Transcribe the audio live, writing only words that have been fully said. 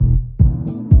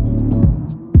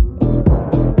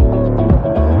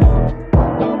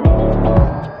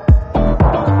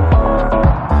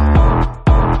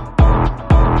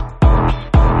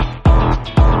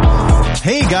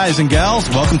guys and gals,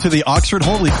 welcome to the Oxford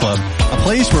Holy Club, a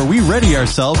place where we ready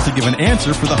ourselves to give an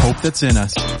answer for the hope that's in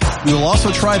us. We will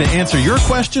also try to answer your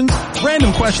questions,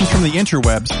 random questions from the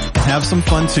interwebs, and have some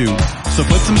fun too. So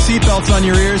put some seatbelts on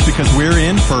your ears because we're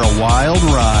in for a wild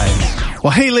ride.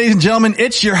 Well, hey ladies and gentlemen,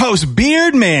 it's your host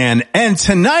Beardman, and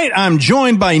tonight I'm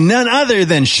joined by none other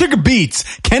than Sugar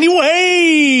Beats, Kenny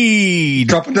Wade.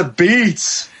 Dropping the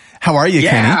beats. How are you,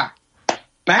 Kenny? Yeah.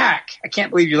 Back. I can't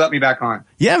believe you let me back on.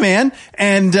 Yeah, man.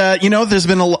 And, there's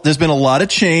been a lot of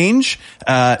change,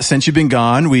 since you've been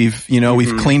gone. We've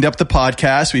cleaned up the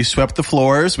podcast. We've swept the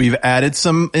floors. We've added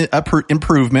some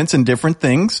improvements and different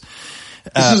things.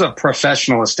 This is a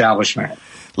professional establishment.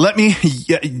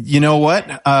 You know what?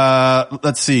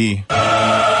 Let's see. Thanks.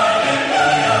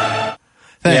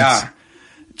 Yeah.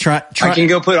 I can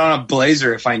go put on a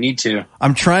blazer if I need to.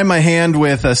 I'm trying my hand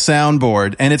with a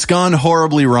soundboard and it's gone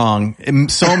horribly wrong.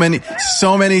 So many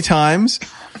times.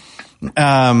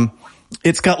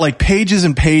 It's got like pages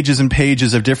and pages and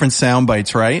pages of different sound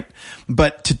bites, right?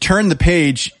 But to turn the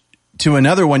page to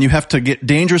another one, you have to get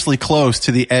dangerously close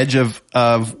to the edge of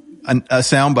a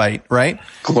soundbite, right?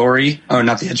 Glory? Oh,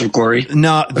 not the edge of glory?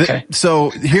 No. Okay.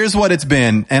 So here's what it's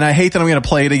been. And I hate that I'm going to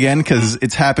play it again because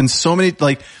it's happened so many,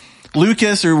 like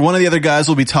Lucas or one of the other guys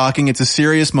will be talking. It's a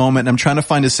serious moment and I'm trying to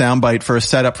find a soundbite for a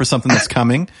setup for something that's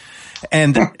coming.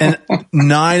 And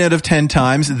 9 out of 10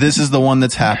 times, this is the one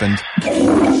that's happened.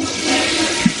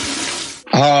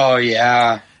 Oh,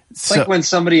 yeah. It's like when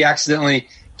somebody accidentally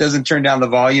doesn't turn down the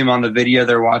volume on the video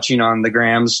they're watching on the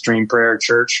Grams Stream Prayer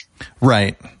Church.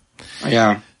 Right.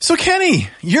 Yeah. So Kenny,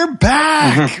 you're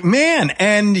back, man,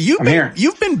 and you've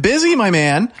been busy, my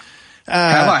man.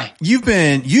 Have I? You've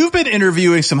been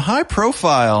interviewing some high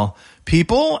profile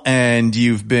people and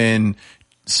you've been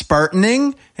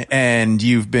Spartaning and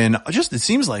you've been it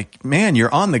seems like, man,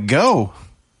 you're on the go.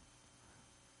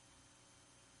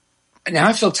 Now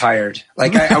I feel tired.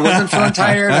 Like I wasn't feeling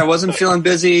tired. I wasn't feeling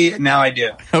busy. Now I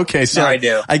do. Okay. So now I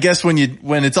do. I guess when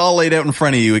it's all laid out in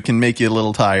front of you, it can make you a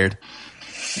little tired.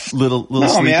 Little no,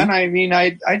 sleepy. Man. I mean,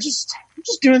 I'm just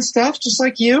doing stuff just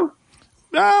like you.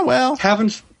 Oh, well, having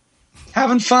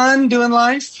fun, doing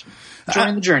life,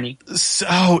 enjoying the journey.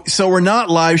 So we're not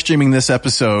live streaming this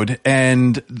episode,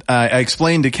 and I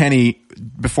explained to Kenny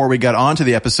before we got onto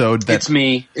the episode that it's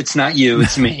me. It's not you.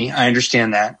 It's me. I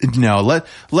understand that. No,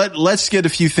 let's get a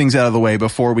few things out of the way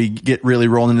before we get really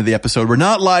rolling into the episode. We're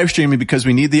not live streaming because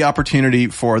we need the opportunity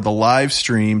for the live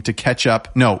stream to catch up.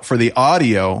 No, for the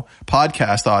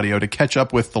podcast audio to catch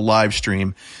up with the live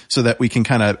stream so that we can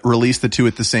kind of release the two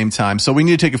at the same time. So we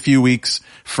need to take a few weeks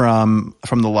from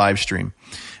the live stream.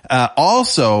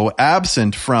 Also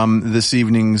absent from this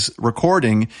evening's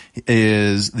recording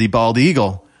is the Bald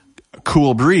Eagle,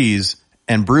 Cool Breeze,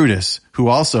 and Brutus, who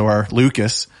also are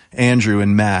Lucas, Andrew,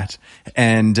 and Matt.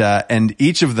 And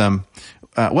each of them,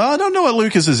 I don't know what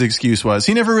Lucas's excuse was.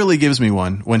 He never really gives me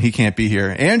one when he can't be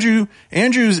here.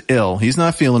 Andrew's ill. He's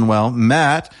not feeling well.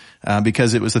 Matt,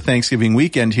 because it was the Thanksgiving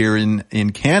weekend here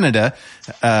in Canada,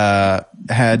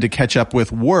 had to catch up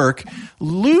with work.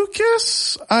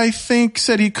 Lucas, I think,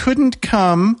 said he couldn't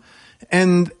come.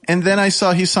 And then I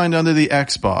saw he signed under the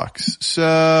Xbox. So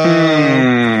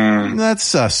that's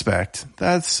suspect.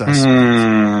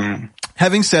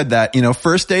 Having said that,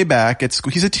 first day back at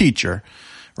school, he's a teacher,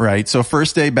 right? So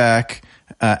first day back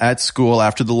at school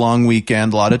after the long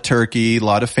weekend, a lot of turkey, a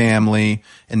lot of family,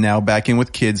 and now back in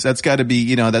with kids. That's got to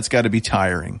be,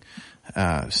 tiring.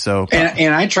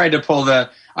 And I tried to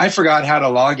I forgot how to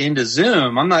log into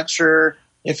Zoom. I'm not sure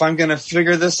if I'm going to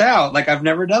figure this out. Like I've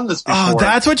never done this before. Oh,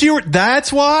 that's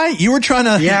why you were trying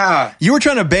to, you were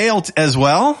trying to bail as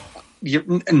well.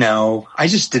 No, I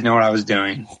just didn't know what I was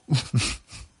doing.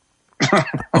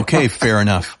 Okay. Fair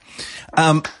enough.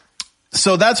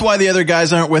 So that's why the other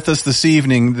guys aren't with us this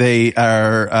evening. They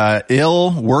are,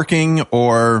 ill, working,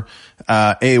 or,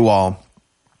 AWOL.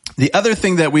 The other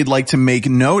thing that we'd like to make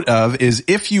note of is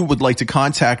if you would like to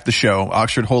contact the show,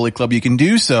 Oxford Holy Club, you can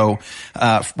do so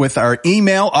with our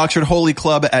email,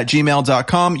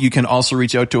 oxfordholyclub@gmail.com. You can also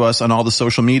reach out to us on all the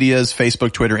social medias,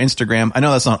 Facebook, Twitter, Instagram. I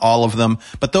know that's not all of them,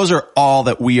 but those are all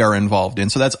that we are involved in.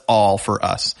 So that's all for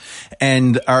us.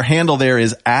 And our handle there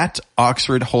is at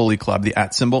Oxford Holy Club, the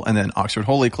 @ symbol, and then Oxford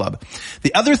Holy Club.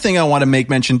 The other thing I want to make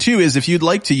mention too is if you'd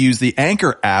like to use the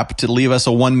Anchor app to leave us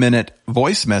a 1-minute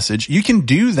voice message, you can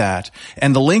do that.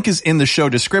 And the link is in the show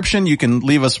description. You can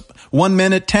leave us 1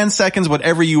 minute, 10 seconds,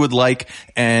 whatever you would like.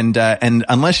 And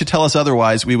unless you tell us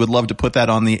otherwise, we would love to put that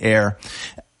on the air.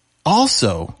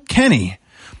 Also, Kenny,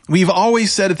 we've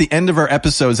always said at the end of our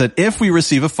episodes that if we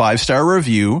receive a 5-star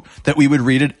review, that we would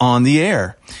read it on the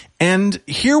air. And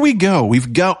here we go.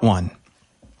 We've got one.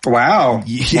 Wow.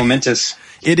 Yeah. Momentous.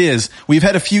 It is. We've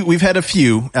had a few,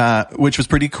 which was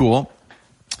pretty cool.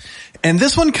 And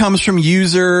this one comes from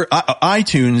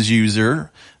iTunes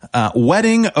user,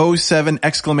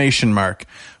 wedding07 !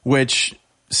 Which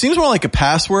seems more like a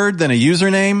password than a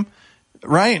username,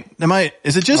 right?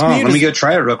 Is it just me? Let me go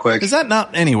try it real quick. Is that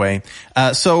not? Anyway,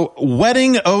 so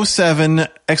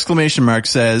wedding07 !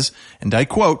 Says, and I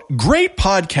quote, "Great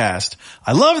podcast.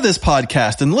 I love this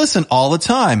podcast and listen all the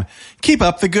time. Keep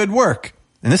up the good work."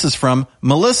 And this is from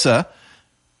Melissa.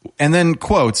 And then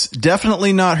quotes,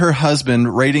 "Definitely not her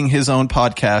husband rating his own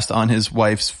podcast on his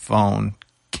wife's phone.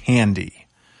 Candy."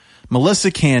 Melissa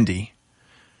Candy,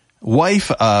 wife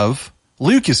of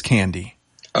Lucas Candy,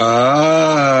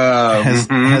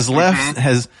 has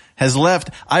left.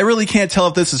 I really can't tell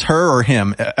if this is her or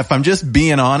him. If I'm just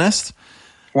being honest.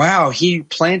 Wow. He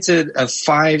planted a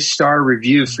 5-star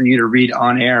review for you to read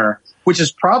on air, which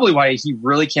is probably why he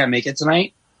really can't make it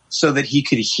tonight. So that he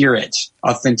could hear it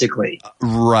authentically.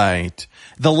 Right.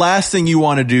 The last thing you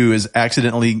want to do is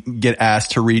accidentally get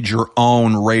asked to read your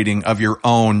own rating of your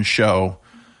own show.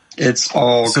 It's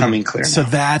all coming clear now. So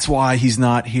that's why he's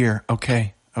not here.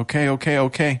 Okay. Kenny,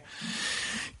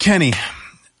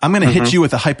 I'm going to hit you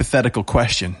with a hypothetical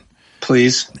question.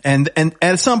 Please. And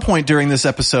at some point during this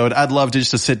episode, I'd love to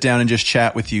sit down and just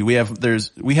chat with you. We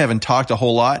haven't talked a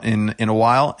whole lot in a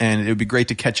while, and it would be great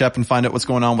to catch up and find out what's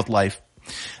going on with life.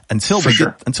 Until we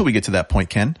get to that point,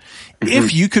 Ken,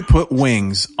 if you could put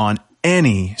wings on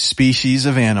any species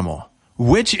of animal,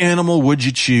 which animal would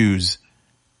you choose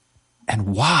and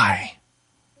why?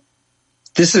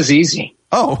 This is easy.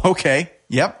 Oh, okay.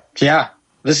 Yep. Yeah,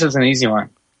 this is an easy one.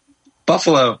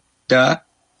 Buffalo, duh.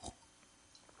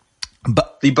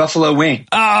 The buffalo wing.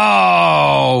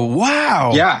 Oh,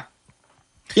 wow. Yeah.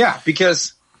 Yeah,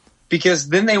 because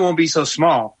then they won't be so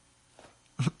small.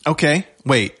 Okay,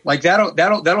 wait. Like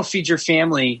that'll feed your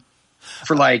family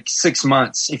for like 6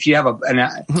 months if you have a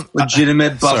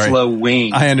legitimate buffalo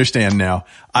wing. I understand now.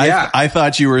 I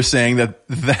thought you were saying that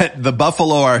the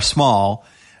buffalo are small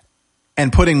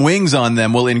and putting wings on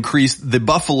them will increase the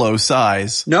buffalo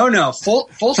size. No,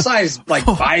 full size like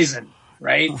bison,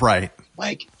 right? Right.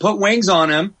 Like put wings on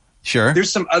them. Sure.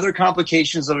 There's some other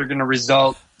complications that are going to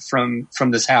result from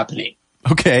this happening.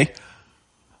 Okay.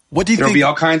 What do you think? There'll be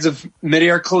all kinds of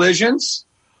midair collisions.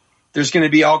 There's going to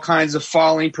be all kinds of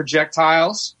falling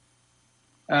projectiles.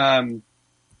 There's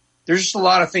just a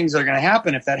lot of things that are going to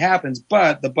happen if that happens.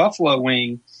 But the buffalo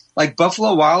wing, like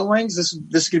Buffalo Wild Wings, this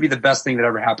is going to be the best thing that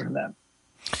ever happened to them.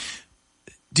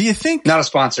 Do you think? Not a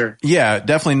sponsor. Yeah,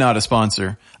 definitely not a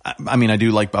sponsor. I mean, I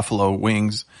do like buffalo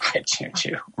wings. I do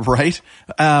too. Right?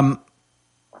 I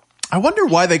wonder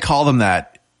why they call them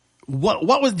that.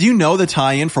 Do you know the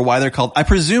tie-in for why they're called? I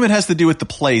presume it has to do with the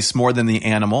place more than the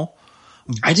animal.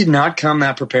 I did not come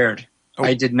that prepared. Oh.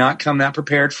 I did not come that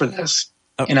prepared for this.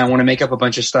 Oh. And I want to make up a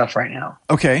bunch of stuff right now.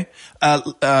 Okay. Let's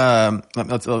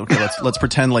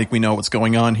pretend like we know what's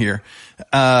going on here.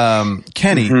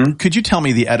 Kenny, could you tell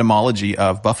me the etymology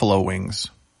of buffalo wings?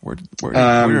 Where did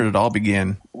it all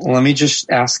begin? Let me just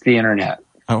ask the internet.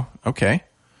 Oh, okay.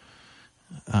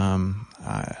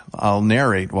 I'll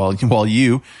narrate while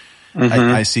you.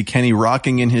 I see Kenny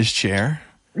rocking in his chair.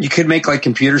 You could make like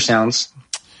computer sounds.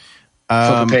 Flip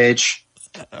a page.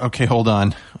 Okay, hold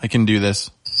on. I can do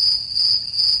this.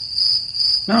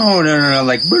 No.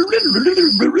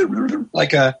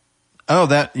 Like a. Oh,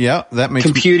 that makes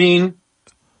computing.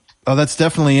 Oh, that's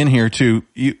definitely in here too.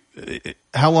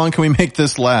 How long can we make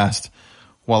this last?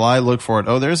 While I look for it.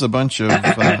 Oh, there's a bunch of.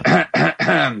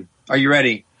 Are you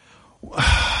ready?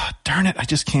 Darn it! I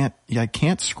just can't. Yeah, I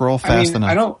can't scroll fast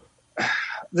enough.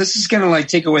 This is going to like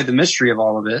take away the mystery of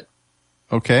all of it.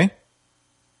 Okay.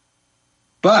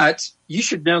 But you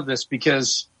should know this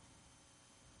because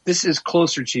this is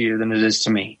closer to you than it is to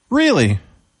me. Really?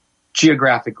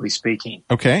 Geographically speaking.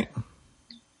 Okay.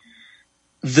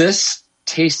 This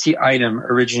tasty item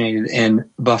originated in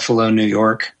Buffalo, New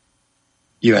York,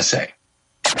 USA.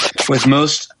 With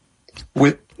most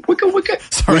food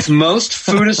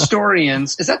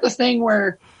historians, is that the thing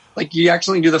where like you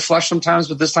actually do the flush sometimes,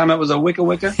 but this time it was a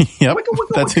wicca? Yep,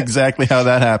 that's exactly how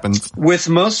that happens. With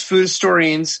most food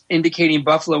historians indicating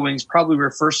buffalo wings probably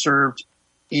were first served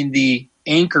in the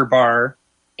Anchor bar.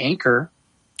 Anchor,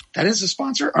 that is a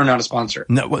sponsor or not a sponsor?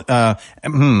 No,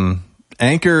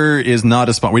 Anchor is not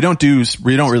a sponsor. We don't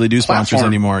really do sponsors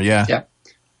anymore. Yeah.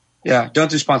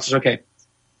 Don't do sponsors. Okay.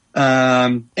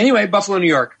 Anyway, Buffalo, New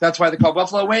York. That's why they're called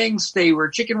buffalo wings. They were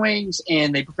chicken wings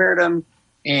and they prepared them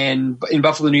in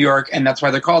Buffalo, New York. And that's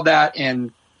why they're called that.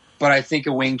 But I think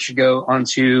a wing should go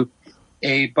onto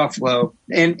a buffalo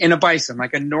and a bison,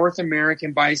 like a North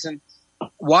American bison. I think a wing should go onto a North American bison. And I think a wing should go onto a North American bison.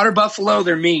 Water buffalo,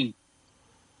 they're mean.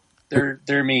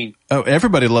 They're mean. Oh,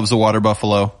 everybody loves a water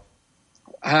buffalo.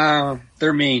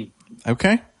 They're mean.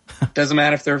 Okay. Doesn't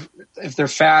matter if they're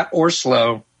fat or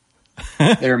slow.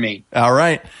 They're mean. All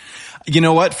right. You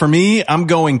know what? For me, I'm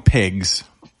going pigs.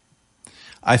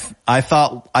 I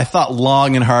thought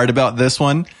long and hard about this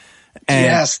one. And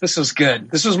yes, this was good.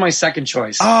 This was my second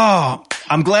choice. Oh,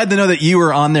 I'm glad to know that you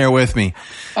were on there with me.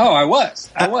 Oh, I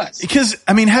was. Because,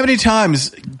 I mean, how many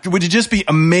times would it just be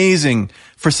amazing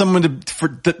for someone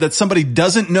that somebody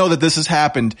doesn't know that this has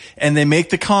happened and they make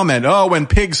the comment, oh, when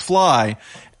pigs fly,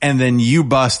 and then you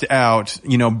bust out,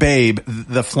 Babe,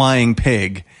 the flying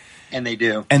pig. And they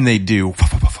do.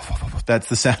 That's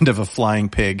the sound of a flying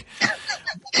pig.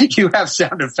 You have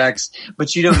sound effects,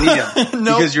 but you don't need them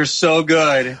Nope. because you're so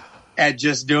good at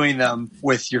just doing them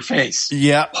with your face.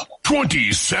 Yeah.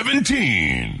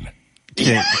 2017.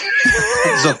 Okay.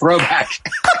 It's a throwback.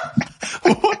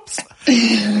 Whoops.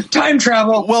 Time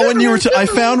travel. Well, when you were, I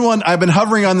found one. I've been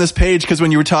hovering on this page because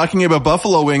when you were talking about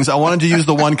buffalo wings, I wanted to use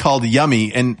the one called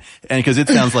Yummy, and because it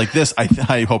sounds like this,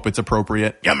 I hope it's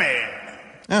appropriate. Yummy.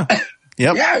 Yeah.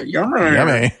 Yep. Yeah, yummy.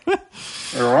 Yummy.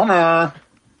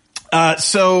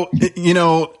 So,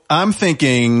 I'm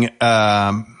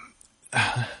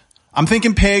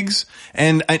thinking pigs,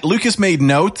 and Lucas made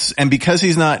notes, and because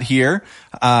he's not here,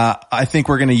 I think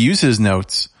we're going to use his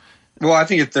notes. Well, I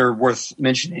think they're worth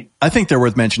mentioning.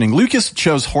 Lucas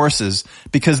chose horses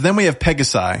because then we have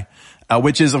Pegasi,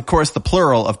 which is of course the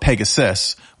plural of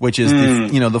Pegasus, which is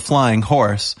the flying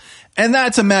horse. And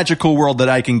that's a magical world that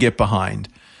I can get behind.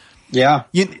 Yeah.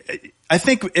 I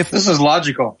think if this is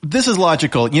logical.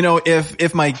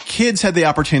 If my kids had the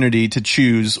opportunity to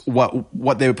choose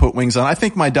what they would put wings on, I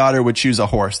think my daughter would choose a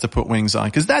horse to put wings on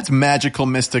because that's magical,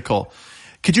 mystical.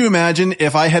 Could you imagine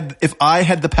if I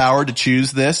had the power to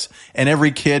choose this and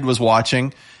every kid was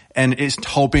watching and is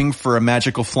hoping for a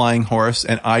magical flying horse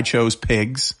and I chose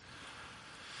pigs?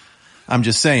 I'm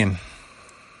just saying.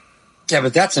 Yeah,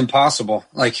 but that's impossible.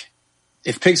 Like,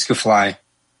 if pigs could fly.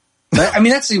 I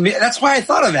mean, that's why I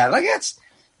thought of that. Like, it's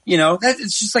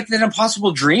just like that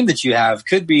impossible dream that you have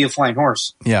could be a flying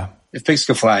horse. Yeah. If pigs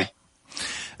could fly.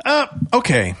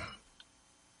 Okay.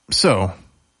 So.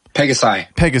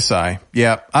 Pegasi.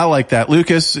 Yeah. I like that.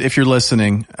 Lucas, if you're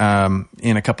listening,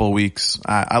 in a couple of weeks,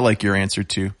 I like your answer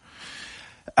too.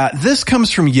 This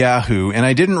comes from Yahoo, and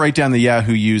I didn't write down the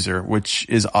Yahoo user, which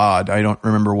is odd. I don't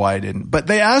remember why I didn't, but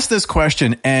they asked this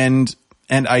question and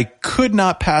I could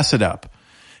not pass it up.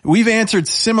 We've answered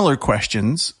similar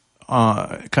questions,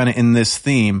 kind of in this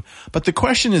theme, but the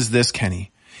question is this,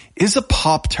 Kenny. Is a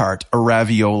Pop-Tart a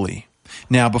ravioli?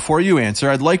 Now, before you answer,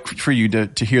 I'd like for you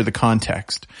to hear the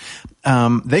context.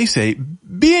 They say,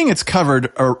 being it's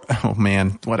covered, oh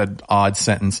man, what an odd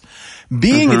sentence.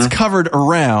 Being it's covered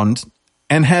around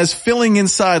and has filling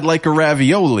inside like a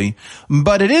ravioli,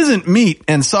 but it isn't meat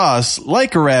and sauce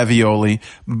like a ravioli,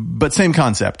 but same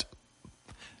concept.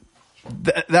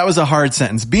 That was a hard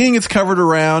sentence. Being it's covered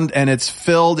around and it's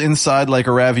filled inside like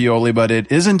a ravioli, but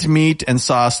it isn't meat and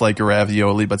sauce like a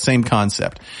ravioli, but same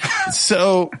concept.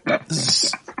 So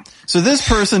this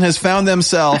person has found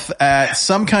themselves at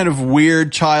some kind of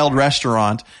weird child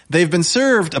restaurant. They've been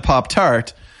served a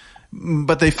Pop-Tart,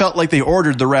 but they felt like they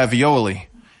ordered the ravioli.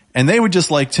 And they would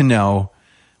just like to know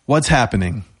what's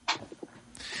happening.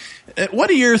 What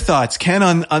are your thoughts, Ken,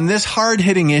 on this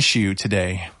hard-hitting issue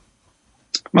today?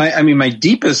 My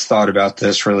deepest thought about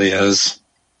this really is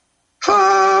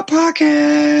Hot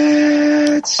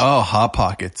Pockets. Oh, Hot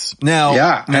Pockets.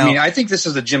 Now, I think this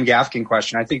is a Jim Gaffigan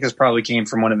question. I think this probably came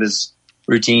from one of his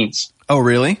routines. Oh,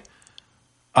 really?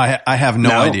 I have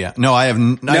no idea. No, I have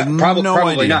probably no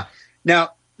idea. Not.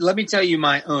 Now, let me tell you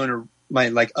my own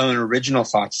original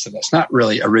thoughts to this. Not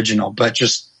really original, but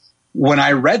just when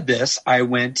I read this, I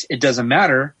went, it doesn't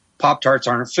matter. Pop-Tarts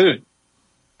aren't a food.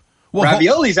 Well,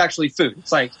 ravioli is actually food.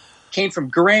 It's like came from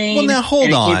grain. Well, now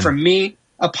hold on. It came from meat.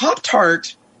 A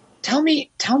Pop-Tart. Tell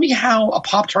me how a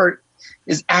Pop-Tart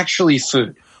is actually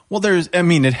food. Well,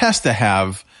 it has to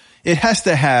have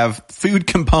food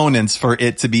components for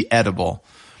it to be edible.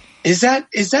 Is that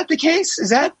the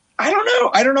case? I don't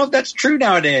know. I don't know if that's true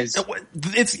nowadays.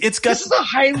 This is a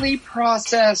highly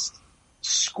processed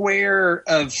square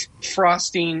of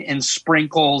frosting and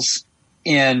sprinkles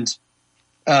and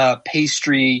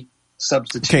pastry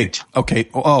substitute. Okay.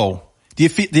 Oh, do you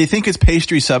think it's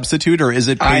pastry substitute or is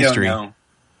it pastry? I don't know.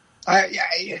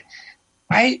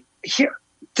 I here.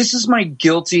 This is my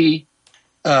guilty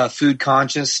food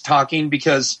conscious talking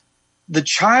because the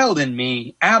child in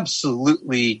me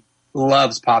absolutely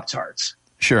loves Pop-Tarts.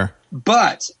 Sure.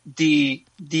 But the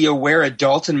aware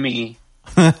adult in me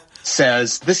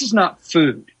says, this is not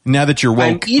food. Now that you're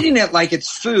woke. I'm eating it like it's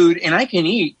food, and I can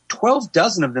eat 12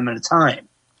 dozen of them at a time.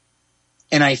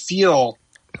 And I feel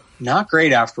not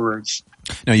great afterwards.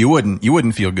 No, you wouldn't. You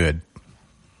wouldn't feel good.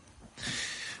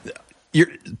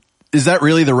 Is that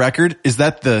really the record? Is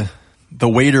that the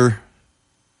waiter?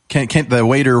 Can't the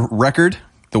waiter record?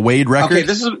 The Wade record?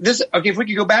 Okay, okay, if we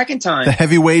could go back in time. The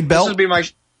heavy Wade belt?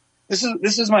 This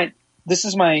is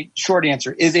my short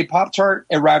answer. Is a Pop-Tart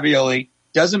a ravioli?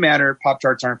 Doesn't matter.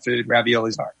 Pop-Tarts aren't food.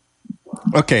 Raviolis are.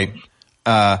 Okay.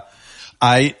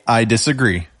 I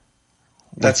disagree.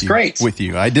 That's great. With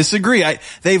you. I disagree.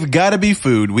 They've got to be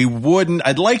food.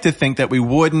 I'd like to think that we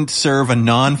wouldn't serve a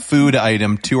non-food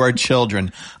item to our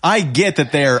children. I get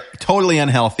that they're totally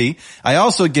unhealthy. I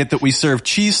also get that we serve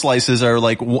cheese slices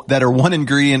that are one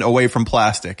ingredient away from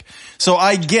plastic. So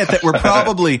I get that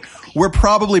we're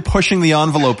probably pushing the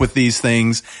envelope with these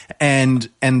things and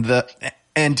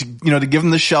to give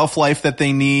them the shelf life that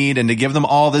they need and to give them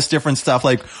all this different stuff.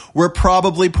 Like, we're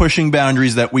probably pushing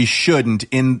boundaries that we shouldn't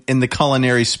in the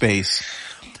culinary space.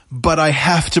 But I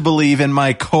have to believe in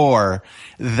my core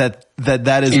that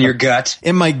is in your gut,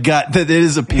 in my gut, that it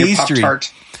is a pastry.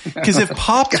 Because if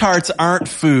Pop-Tarts aren't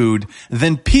food,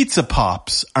 then Pizza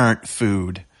Pops aren't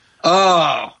food.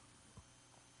 Oh.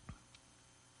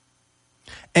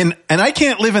 And I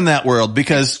can't live in that world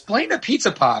because explain a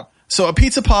Pizza Pop. So a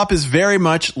Pizza Pop is very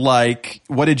much like,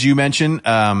 what did you mention?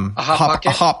 A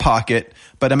Hot Pocket,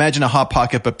 but imagine a Hot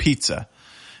Pocket, but pizza.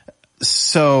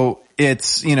 So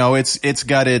it's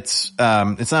got it's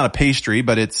not a pastry,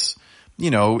 but it's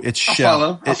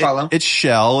shell. I'll follow. It's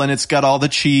shell, and it's got all the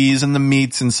cheese and the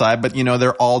meats inside, but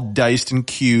they're all diced and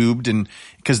cubed, and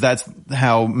because that's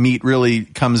how meat really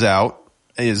comes out,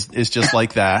 is just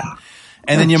like that.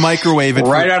 And then you microwave it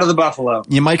right out of the buffalo.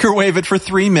 You microwave it for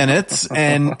 3 minutes,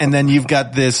 and then you've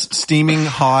got this steaming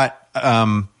hot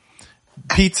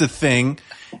pizza thing.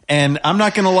 And I'm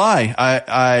not going to lie,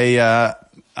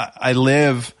 I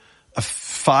live a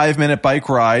 5-minute bike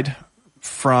ride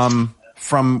from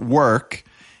work,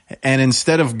 and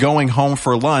instead of going home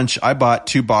for lunch, I bought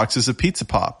 2 boxes of Pizza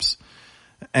Pops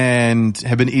and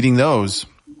have been eating those.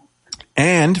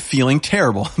 And feeling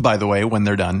terrible, by the way, when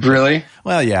they're done. Really?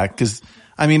 Well, yeah, because,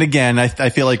 again, I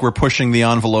feel like we're pushing the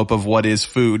envelope of what is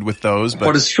food with those. But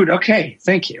what is food? Okay,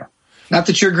 thank you. Not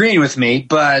that you're agreeing with me,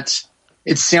 but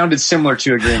it sounded similar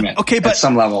to agreement at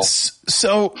some level.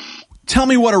 So tell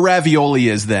me what a ravioli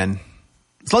is then.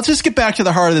 So let's just get back to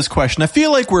the heart of this question. I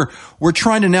feel like we're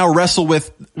trying to now wrestle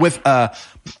with a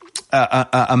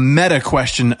meta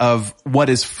question of what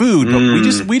is food,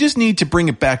 but we just need to bring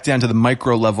it back down to the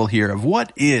micro level here of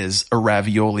what is a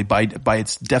ravioli by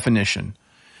its definition.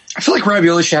 I feel like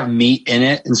ravioli should have meat in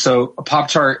it, and so a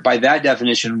Pop-Tart by that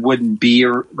definition wouldn't be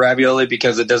a ravioli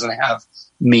because it doesn't have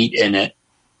meat in it.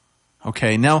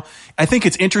 Okay, now I think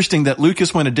it's interesting that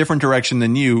Lucas went a different direction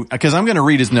than you, because I'm going to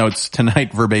read his notes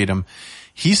tonight verbatim.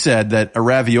 He said that a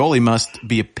ravioli must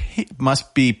be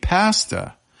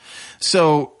pasta.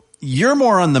 So you're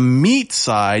more on the meat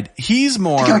side. He's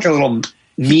more like a little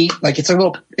meat, like it's a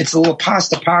little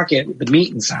pasta pocket with the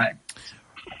meat inside.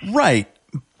 Right.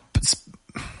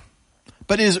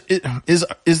 But is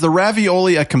the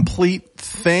ravioli a complete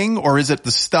thing, or is it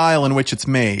the style in which it's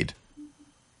made?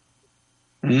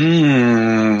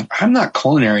 I'm not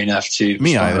culinary enough to.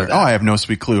 Me either. Oh, I have no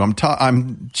sweet clue.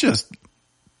 I'm just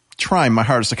trying my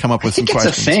hardest to come up with some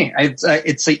questions. It's a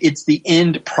thing. It's the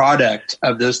end product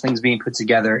of those things being put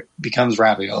together becomes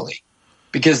ravioli,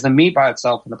 because the meat by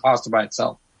itself and the pasta by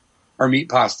itself are meat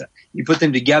pasta. You put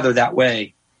them together that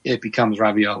way, it becomes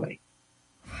ravioli,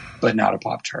 but not a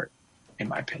Pop-Tart, in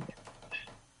my opinion.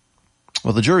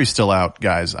 Well, the jury's still out,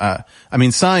 guys.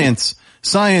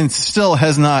 Science still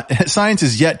has not. Science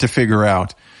is yet to figure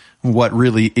out what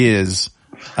really is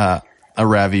a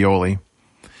ravioli.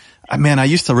 Man, I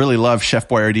used to really love Chef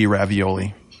Boyardee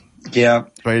ravioli. Yeah,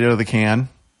 right out of the can.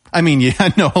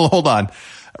 No, hold on.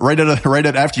 Right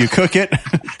out after you cook it.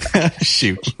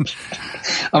 Shoot,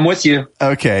 I'm with you.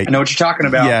 Okay, I know what you're talking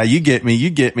about. Yeah, you get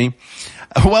me.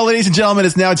 Well, ladies and gentlemen,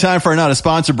 it's now time for not a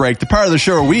sponsor break, the part of the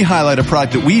show where we highlight a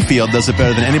product that we feel does it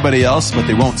better than anybody else, but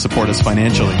they won't support us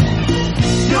financially.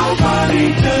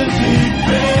 Nobody does it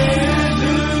better.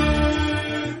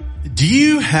 Do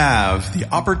you have the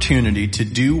opportunity to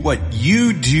do what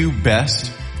you do best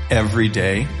every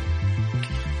day?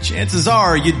 Chances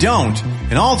are you don't,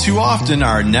 and all too often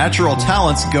our natural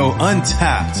talents go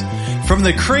untapped. From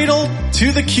the cradle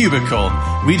to the cubicle,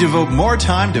 we devote more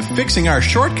time to fixing our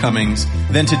shortcomings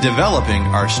than to developing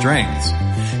our strengths.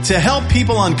 To help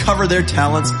people uncover their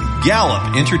talents,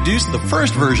 Gallup introduced the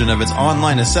first version of its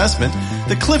online assessment,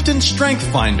 the Clifton Strength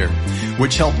Finder.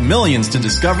 which help millions to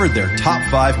discover their top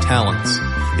 5 talents.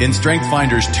 In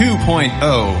StrengthsFinders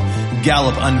 2.0,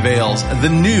 Gallup unveils the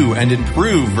new and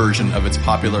improved version of its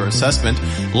popular assessment,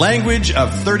 language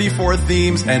of 34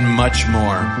 themes, and much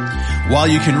more. While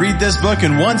you can read this book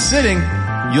in one sitting,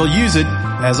 you'll use it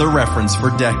as a reference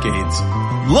for decades.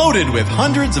 Loaded with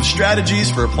hundreds of strategies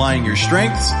for applying your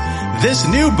strengths, this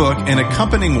new book and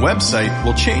accompanying website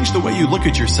will change the way you look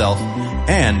at yourself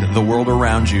and the world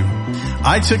around you.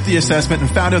 I took the assessment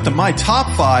and found out that my top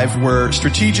 5 were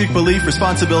strategic, belief,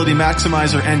 responsibility,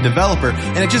 maximizer, and developer.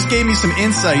 And it just gave me some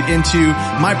insight into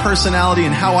my personality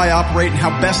and how I operate and how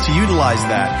best to utilize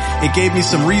that. It gave me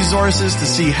some resources to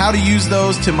see how to use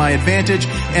those to my advantage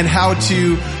and how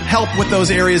to help with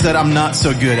those areas that I'm not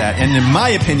so good at. And in my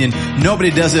opinion, nobody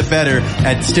does it better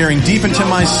at staring deep into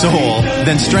my soul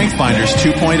than StrengthsFinders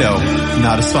 2.0.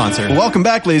 Not a sponsor. Welcome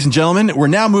back, ladies and gentlemen. We're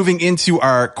now moving into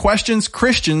our questions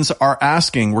Christians are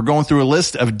asking. We're going through a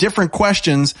list of different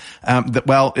questions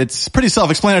well, it's pretty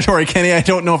self-explanatory, Kenny. I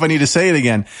don't know if I need to say it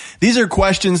again. These are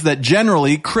questions that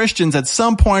generally Christians at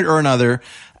some point or another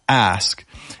ask.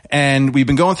 And we've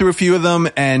been going through a few of them,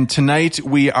 and tonight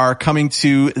we are coming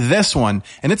to this one.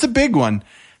 And it's a big one.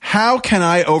 How can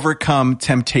I overcome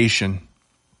temptation?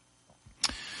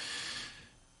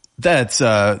 That's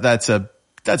a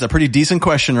pretty decent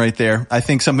question right there. I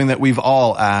think something that we've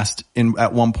all asked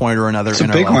at one point or another in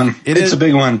our life. It's a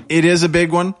big one. It is a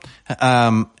big one.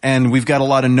 And we've got a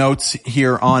lot of notes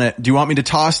here on it. Do you want me to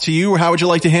toss to you, or how would you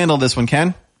like to handle this one,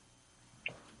 Ken?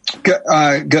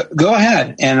 Go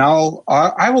ahead, and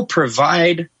I will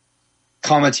provide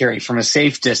commentary from a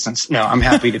safe distance. No, I'm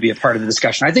happy to be a part of the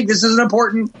discussion. I think this is an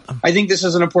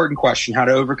important question: how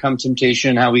to overcome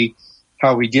temptation, how we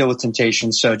deal with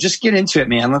temptation. So just get into it,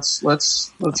 man.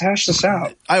 Let's hash this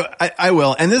out. I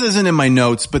will. And this isn't in my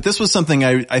notes, but this was something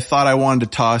I thought I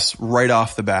wanted to toss right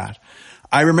off the bat.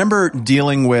 I remember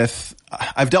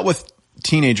I've dealt with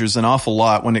teenagers an awful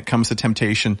lot when it comes to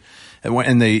temptation.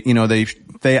 And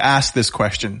they ask this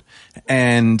question,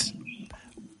 and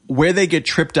where they get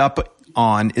tripped up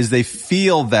on is they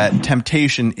feel that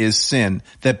temptation is sin,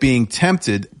 that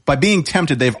by being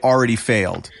tempted, they've already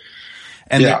failed.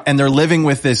 And they're living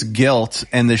with this guilt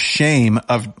and the shame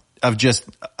of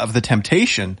the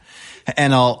temptation.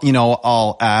 And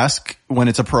I'll ask when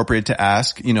it's appropriate to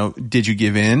ask, did you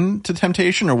give in to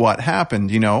temptation, or what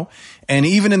happened, And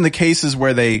even in the cases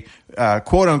where they,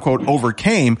 quote unquote,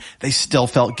 overcame, they still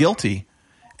felt guilty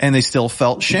and they still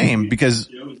felt shame because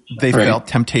they felt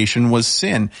temptation was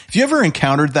sin. Have you ever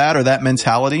encountered that or that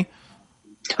mentality?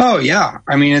 Oh yeah.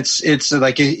 I mean, it's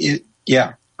like,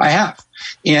 yeah, I have.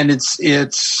 And it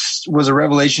was a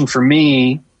revelation for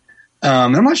me.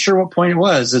 I'm not sure what point it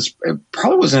was. It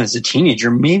probably wasn't as a teenager,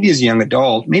 maybe as a young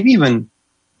adult, maybe even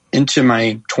into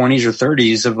my 20s or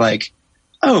 30s of like,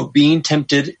 being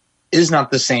tempted is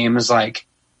not the same as like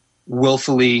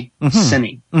willfully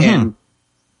sinning and,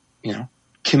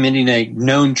 committing a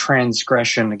known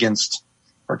transgression against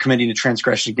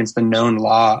the known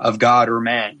law of God or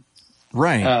man.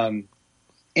 Right.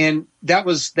 And that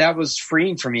was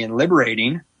freeing for me and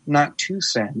liberating, not to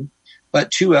sin,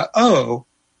 but to,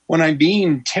 when I'm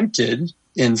being tempted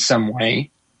in some way,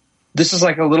 this is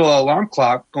like a little alarm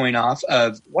clock going off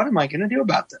of what am I going to do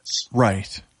about this?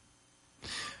 Right.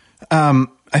 The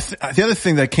other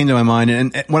thing that came to my mind,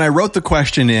 and when I wrote the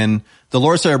question in, the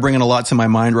Lord started bringing a lot to my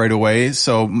mind right away.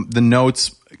 So the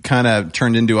notes kind of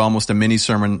turned into almost a mini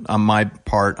sermon on my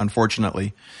part,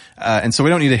 unfortunately. And so we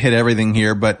don't need to hit everything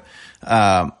here, but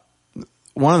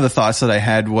one of the thoughts that I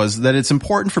had was that it's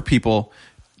important for people,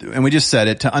 and we just said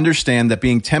it, to understand that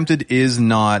being tempted is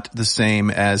not the same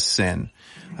as sin.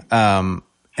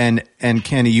 And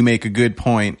Kenny, you make a good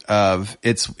point of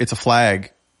it's a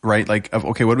flag, right? Like,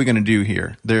 okay, what are we going to do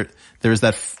here? There's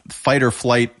that fight or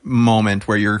flight moment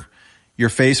where you're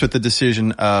faced with the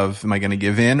decision of, am I going to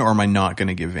give in or am I not going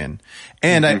to give in?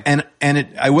 And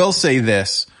I will say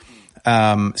this,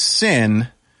 sin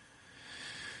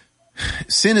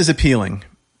is appealing,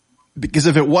 because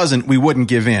if it wasn't, we wouldn't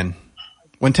give in.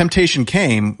 When temptation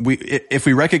came, if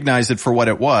we recognized it for what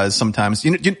it was, sometimes,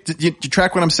 you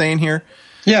track what I'm saying here?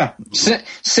 Yeah.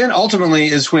 Sin ultimately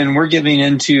is when we're giving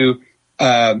into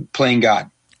playing God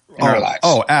in our lives.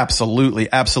 Oh,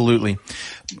 absolutely. Absolutely.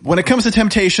 When it comes to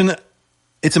temptation,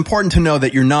 it's important to know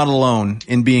that you're not alone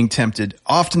in being tempted.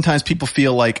 Oftentimes people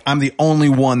feel like I'm the only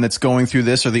one that's going through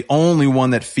this or the only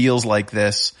one that feels like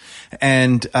this.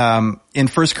 And in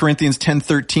 1 Corinthians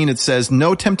 10:13 it says,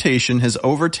 "No temptation has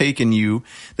overtaken you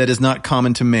that is not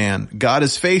common to man. God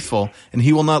is faithful, and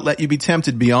he will not let you be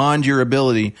tempted beyond your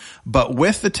ability. But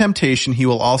with the temptation, he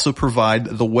will also provide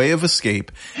the way of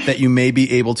escape that you may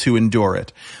be able to endure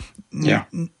it." Yeah.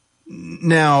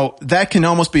 Now, that can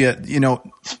almost be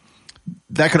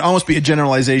that could almost be a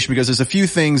generalization, because there's a few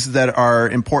things that are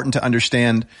important to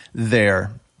understand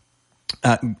there.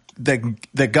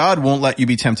 That God won't let you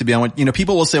be tempted beyond what,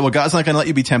 people will say, well, God's not going to let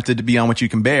you be tempted beyond what you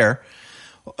can bear.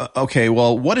 Okay,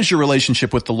 well, what is your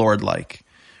relationship with the Lord like?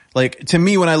 Like, to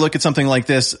me, when I look at something like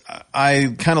this,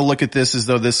 I kind of look at this as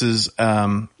though this is,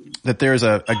 that there's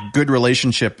a good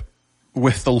relationship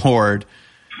with the Lord.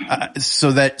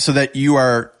 So that you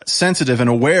are sensitive and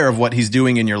aware of what he's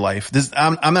doing in your life.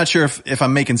 I'm not sure if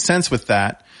I'm making sense with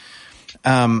that.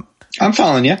 I'm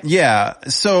following you. Yeah.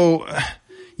 So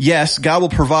yes, God will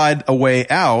provide a way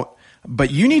out, but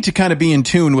you need to kind of be in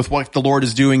tune with what the Lord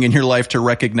is doing in your life to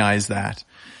recognize that.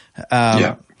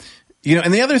 And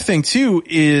the other thing too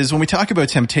is when we talk about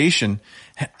temptation,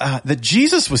 that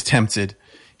Jesus was tempted.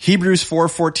 Hebrews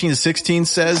 4:14-16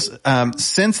 says,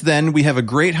 "Since then we have a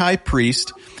great high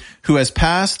priest who has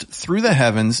passed through the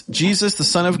heavens, Jesus, the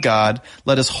Son of God.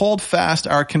 Let us hold fast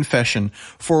our confession,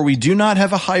 for we do not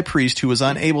have a high priest who is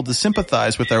unable to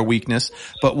sympathize with our weakness,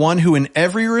 but one who in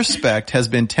every respect has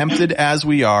been tempted as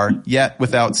we are, yet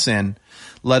without sin.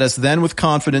 Let us then with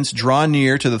confidence draw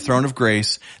near to the throne of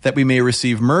grace, that we may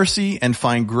receive mercy and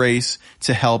find grace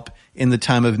to help in the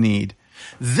time of need."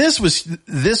 This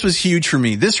was huge for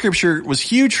me. This scripture was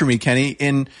huge for me, Kenny,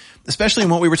 especially in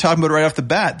what we were talking about right off the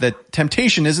bat, that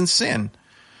temptation isn't sin.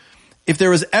 If there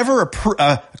was ever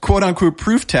a quote unquote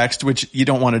proof text, which you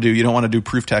don't want to do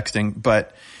proof texting,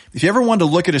 but if you ever wanted to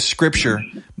look at a scripture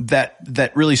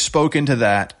that really spoke into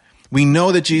that, we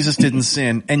know that Jesus didn't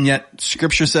sin, and yet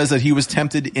scripture says that he was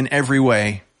tempted in every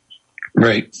way.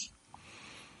 Right.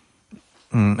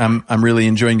 I'm really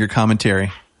enjoying your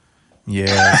commentary.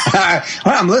 Yeah.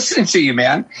 Well, I'm listening to you,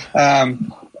 man.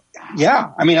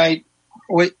 Yeah. I mean,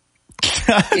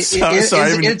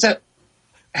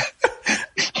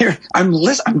 here,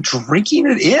 I'm drinking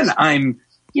it in. I'm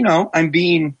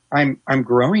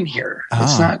growing here.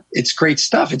 It's great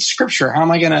stuff. It's scripture. How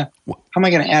am I going to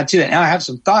add to that? Now I have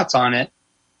some thoughts on it.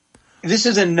 This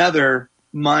is another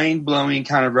mind-blowing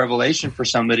kind of revelation for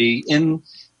somebody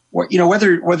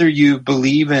whether you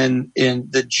believe in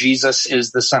that Jesus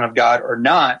is the Son of God or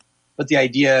not, but the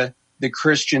idea that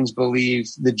Christians believe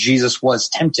that Jesus was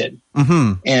tempted,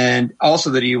 and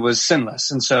also that he was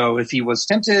sinless. And so if he was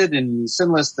tempted and he's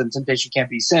sinless, then temptation can't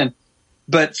be sin.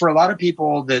 But for a lot of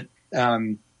people that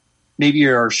maybe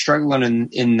are struggling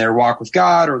in their walk with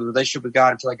God or the relationship with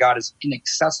God and feel like God is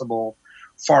inaccessible,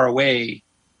 far away,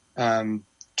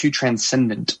 too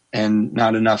transcendent, and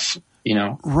not enough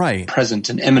right, present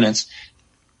and imminence.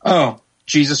 Oh,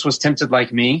 Jesus was tempted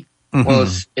like me. Mm-hmm. Well,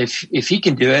 if he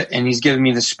can do it and he's given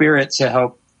me the Spirit to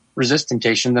help resist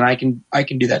temptation, then I can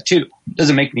do that too.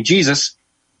 Doesn't make me Jesus.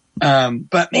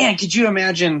 But man, could you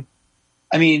imagine,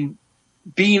 being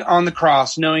on the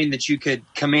cross, knowing that you could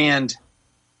command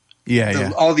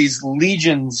all these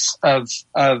legions of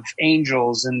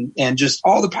angels and just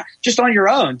just on your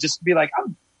own, just be like,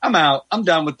 I'm out. I'm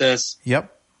done with this.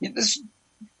 Yep.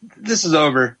 This is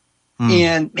over.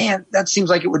 And man, that seems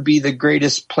like it would be the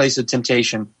greatest place of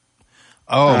temptation.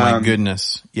 Oh my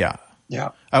goodness. Yeah. Yeah.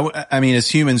 I mean, as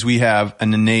humans, we have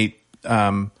an innate,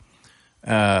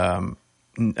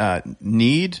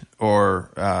 need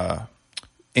or,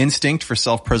 instinct for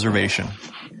self-preservation.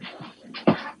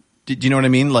 Do you know what I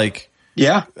mean? Like,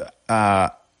 yeah.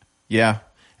 Yeah.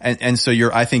 And so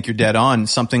I think you're dead on.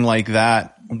 Something like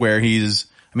that where he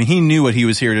knew what he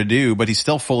was here to do, but he's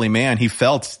still fully man. He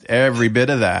felt every bit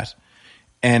of that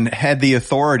and had the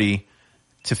authority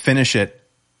to finish it,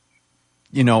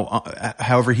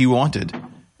 however he wanted.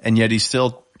 And yet he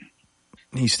still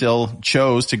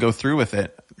chose to go through with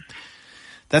it.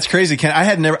 That's crazy, Ken. I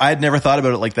had never thought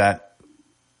about it like that.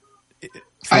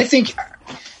 I think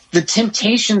the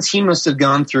temptations he must have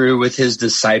gone through with his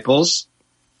disciples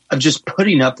of just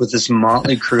putting up with this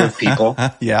motley crew of people,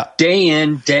 yeah, day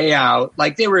in, day out.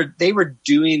 Like they were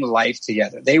doing life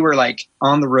together. They were like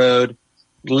on the road,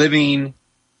 living,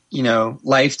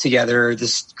 life together.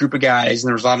 This group of guys, and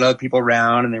there was a lot of other people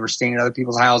around, and they were staying at other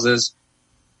people's houses.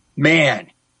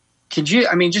 Man,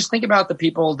 just think about the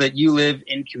people that you live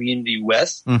in community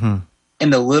with, and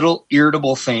the little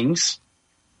irritable things,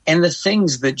 and the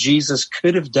things that Jesus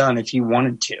could have done if he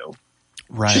wanted to.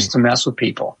 Right. just to mess with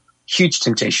people. Huge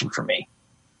temptation for me.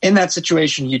 In that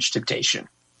situation, huge temptation.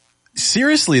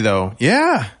 Seriously though,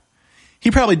 yeah.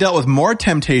 He probably dealt with more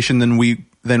temptation than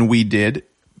we did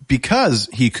because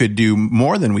he could do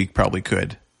more than we probably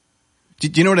could. Do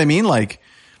you know what I mean? Like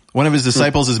one of his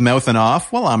disciples is mouthing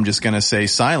off. Well, I'm just going to say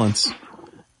silence.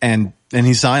 And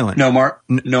he's silent. No more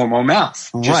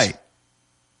mouth. Right.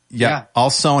 Yeah.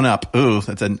 All sewn up. Ooh,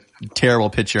 that's a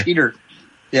terrible picture. Peter.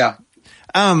 Yeah.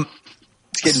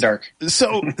 It's getting dark.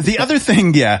 So the other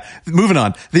thing, moving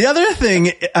on. The other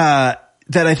thing,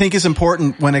 that I think is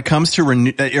important when it comes to when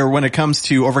it comes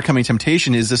to overcoming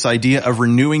temptation is this idea of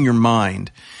renewing your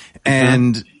mind.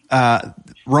 And,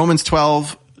 Romans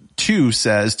 12:2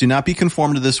 says, do not be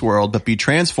conformed to this world, but be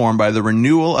transformed by the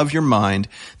renewal of your mind,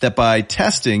 that by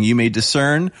testing you may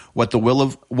discern what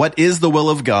is the will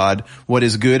of God, what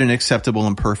is good and acceptable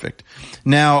and perfect.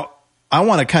 Now, I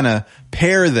want to kind of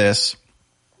pair this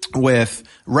with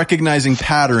recognizing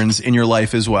patterns in your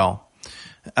life as well.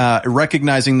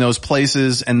 Recognizing those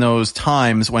places and those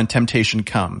times when temptation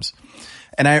comes.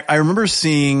 And I remember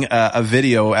seeing a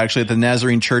video actually at the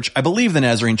Nazarene Church, I believe the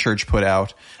Nazarene Church put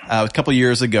out a couple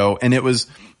years ago, and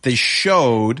they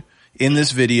showed in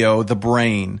this video the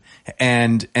brain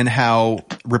and how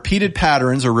repeated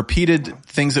patterns or repeated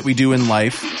things that we do in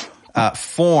life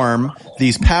form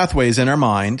these pathways in our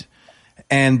mind.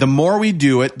 And the more we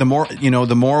do it, the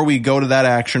more we go to that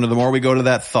action or the more we go to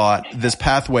that thought, this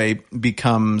pathway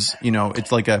becomes,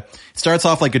 it starts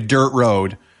off like a dirt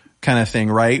road kind of thing,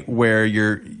 right? Where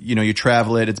you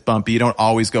travel it, it's bumpy, you don't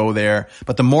always go there.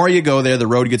 But the more you go there, the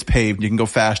road gets paved, you can go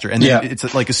faster. And then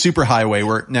it's like a super highway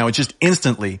where now it's just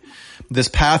instantly this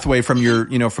pathway from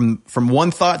from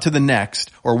one thought to the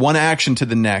next or one action to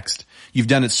the next. You've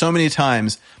done it so many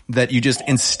times that you just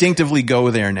instinctively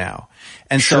go there now.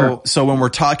 And so when we're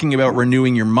talking about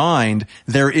renewing your mind,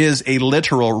 there is a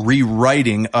literal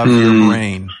rewriting of your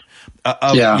brain.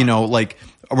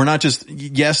 We're not just,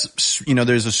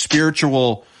 there's a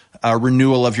spiritual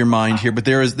renewal of your mind here, but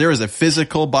there is a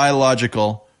physical,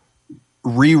 biological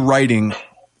rewriting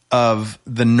of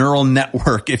the neural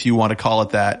network, if you want to call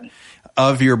it that,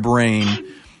 of your brain,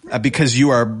 because you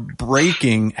are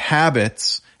breaking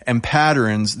habits and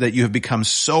patterns that you have become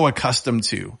so accustomed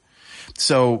to.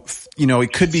 So,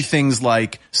 it could be things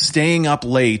like staying up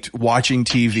late watching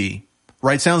TV,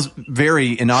 right? Sounds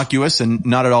very innocuous and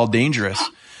not at all dangerous.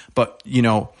 But,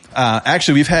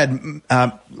 actually we've had,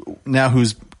 now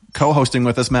who's co-hosting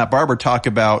with us, Matt Barber, talk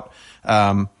about,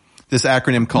 this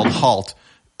acronym called HALT,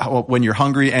 when you're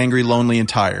hungry, angry, lonely, and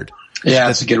tired. Yeah,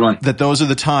 that's a good one. That those are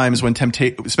the times when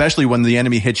especially when the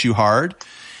enemy hits you hard.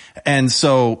 And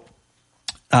so,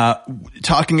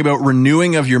 talking about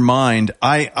renewing of your mind,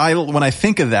 when I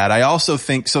think of that, I also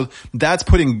think, so that's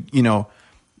putting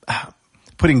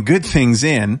good things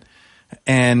in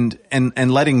and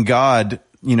letting God,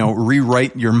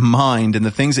 rewrite your mind and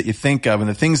the things that you think of and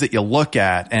the things that you look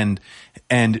at and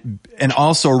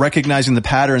also recognizing the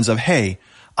patterns of, hey,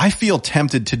 I feel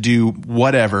tempted to do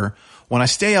whatever when I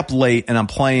stay up late and I'm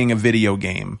playing a video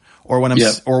game. Or when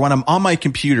I'm on my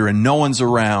computer and no one's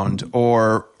around,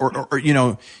 or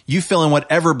you fill in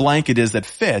whatever blank it is that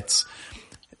fits.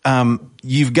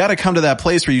 You've got to come to that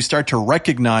place where you start to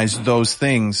recognize those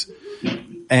things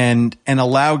and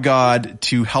allow God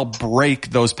to help break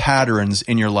those patterns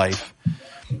in your life.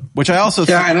 Which I also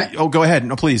go ahead.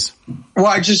 No, please.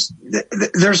 Well,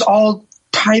 there's all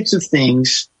types of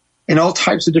things and all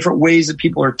types of different ways that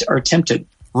people are tempted.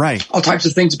 Right. All types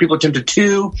of things that people are tempted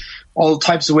to, all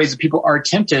types of ways that people are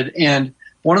tempted. And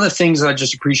one of the things that I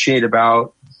just appreciate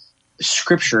about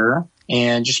Scripture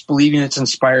and just believing it's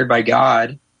inspired by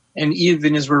God, and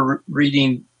even as we're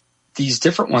reading these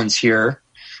different ones here,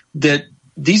 that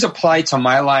these apply to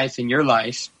my life and your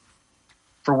life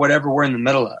for whatever we're in the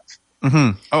middle of.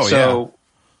 Mm-hmm. Oh, so,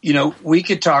 we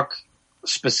could talk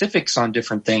specifics on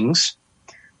different things.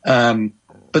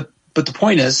 But the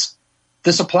point is,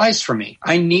 this applies for me.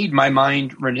 I need my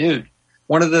mind renewed.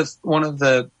 Some of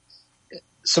the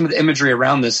imagery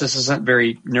around this isn't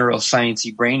very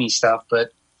neuroscience-y, brainy stuff,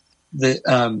 but the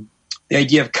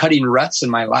idea of cutting ruts in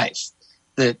my life.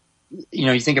 That,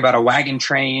 you think about a wagon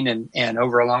train and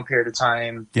over a long period of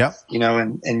time,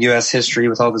 in U.S. history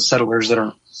with all the settlers that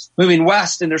are moving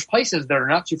west, and there's places that are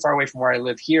not too far away from where I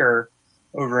live here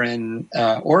over in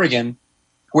Oregon,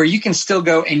 where you can still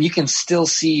go and you can still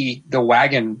see the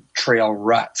wagon trail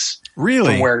ruts.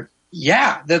 Really?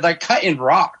 They're like cut in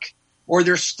rock, or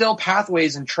there's still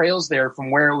pathways and trails there from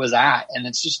where it was at, and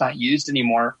it's just not used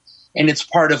anymore. And it's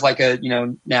part of like a,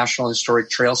 National Historic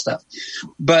Trail stuff.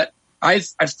 But I've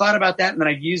thought about that, and then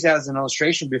I've used that as an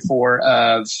illustration before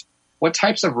of what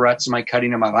types of ruts am I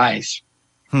cutting in my life?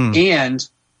 And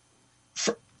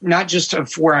not just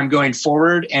of where I'm going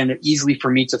forward and easily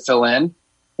for me to fill in,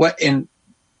 and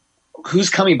who's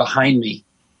coming behind me.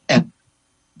 And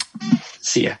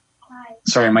see ya. Hi.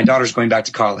 Sorry, my daughter's going back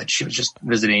to college. She was just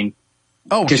visiting.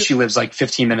 Oh, because she lives like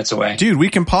 15 minutes away. Dude, we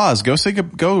can pause. Go say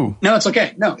go. No, it's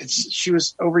okay. No, she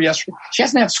was over yesterday. She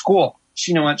hasn't had school.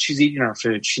 You know what? She's eating our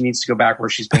food. She needs to go back where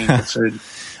she's paying for food,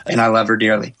 and I love her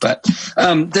dearly. But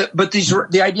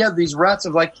the idea of these ruts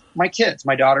of like my kids,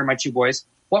 my daughter, my two boys.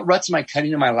 What ruts am I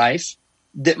cutting in my life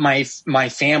that my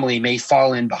family may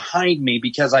fall in behind me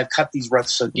because I've cut these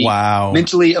ruts so deep? Wow.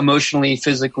 Mentally, emotionally,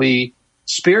 physically,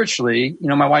 spiritually. You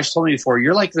know, my wife's told me before,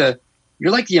 you're like the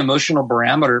emotional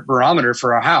barometer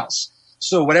for our house.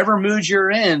 So whatever mood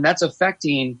you're in, that's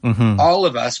affecting all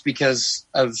of us because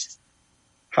of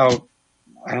how,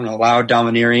 I don't know, loud,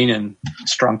 domineering, and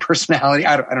strong personality.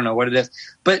 I don't know what it is,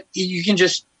 but you can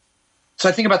just. So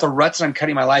I think about the ruts that I'm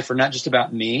cutting in my life are not just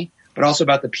about me, but also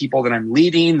about the people that I'm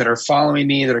leading, that are following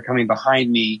me, that are coming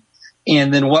behind me.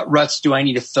 And then what ruts do I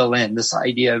need to fill in? This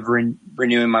idea of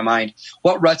renewing my mind.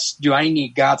 What ruts do I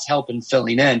need God's help in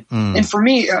filling in? And for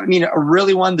me, I mean, a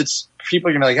really one that's people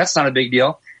are going to be like, that's not a big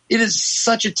deal. It is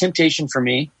such a temptation for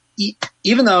me,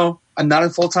 even though I'm not in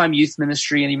full-time youth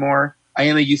ministry anymore. I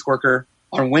am a youth worker.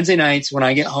 On Wednesday nights when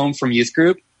I get home from youth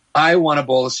group, I want a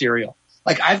bowl of cereal.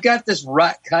 Like I've got this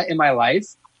rut cut in my life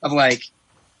of like,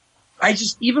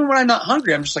 even when I'm not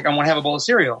hungry, I'm just like, I want to have a bowl of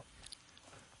cereal.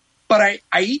 But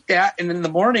I eat that. And then in the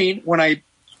morning when I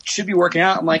should be working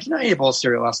out, I'm like, I ate a bowl of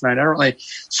cereal last night. I don't really,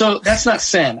 so that's not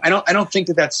sin. I don't think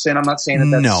that that's sin. I'm not saying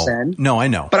that that's sin. No, I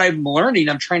know. But I'm learning,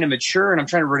 I'm trying to mature and I'm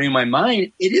trying to renew my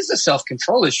mind. It is a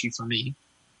self-control issue for me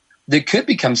that could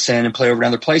become sin and play over in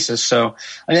other places. So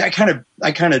I mean, I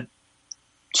kind of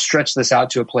stretch this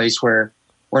out to a place where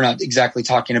we're not exactly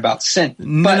talking about sin,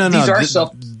 but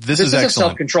this is a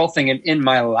self-control thing in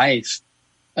my life.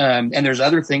 And there's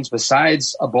other things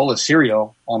besides a bowl of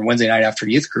cereal on Wednesday night after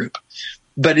youth group,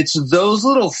 but it's those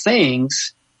little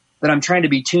things that I'm trying to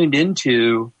be tuned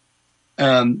into,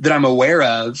 that I'm aware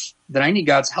of, that I need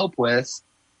God's help with,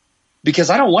 because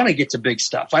I don't want to get to big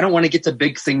stuff. I don't want to get to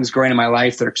big things growing in my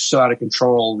life that are so out of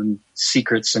control and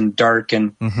secrets and dark.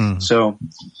 And so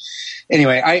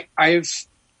anyway, I've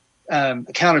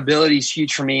accountability is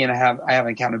huge for me, and I have an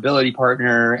accountability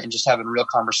partner, and just having real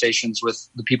conversations with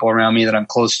the people around me that I'm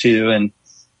close to,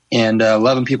 and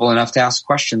loving people enough to ask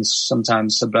questions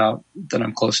sometimes about that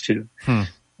I'm close to.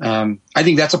 I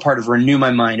think that's a part of renew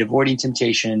my mind, avoiding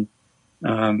temptation.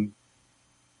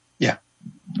 Yeah.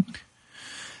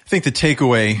 I think the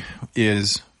takeaway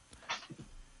is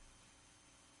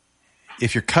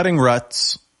if you're cutting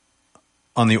ruts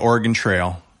on the Oregon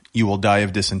Trail, you will die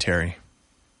of dysentery.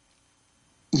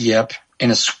 Yep.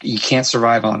 And you can't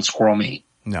survive on squirrel meat.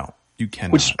 No, you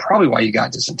cannot. Which is probably why you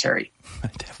got dysentery.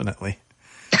 Definitely.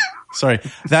 Sorry.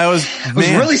 That was, it was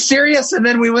really serious. And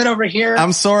then we went over here.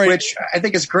 I'm sorry. Which I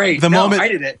think is great. I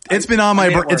did it. It's been on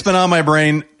my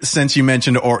brain since you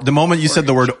mentioned, the moment you said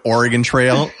the word Oregon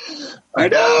Trail. I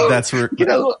know. That's where, a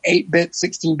little 8-bit,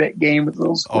 16-bit game with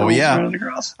little squirrels running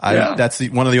across. That's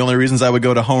one of the only reasons I would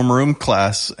go to homeroom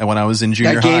class when I was in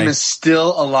junior high. That game is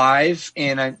still alive,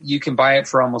 and you can buy it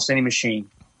for almost any machine.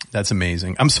 That's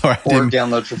amazing. I'm sorry. Or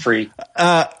download for free.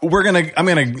 I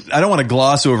don't want to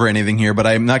gloss over anything here, but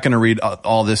I'm not going to read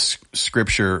all this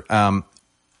scripture.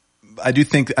 I do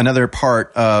think another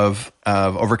part of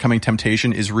overcoming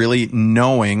temptation is really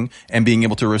knowing and being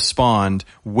able to respond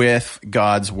with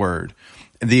God's word.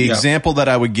 The example that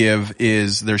I would give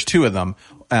is there's two of them.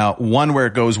 One where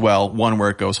it goes well, one where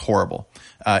it goes horrible.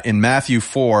 In Matthew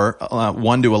 4,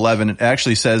 1-11, it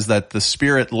actually says that the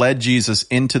Spirit led Jesus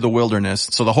into the wilderness.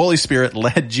 So the Holy Spirit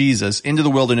led Jesus into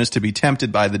the wilderness to be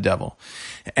tempted by the devil.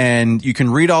 And you can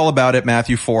read all about it,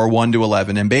 Matthew 4,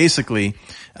 1-11. And basically,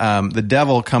 the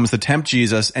devil comes to tempt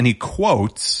Jesus, and he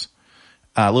quotes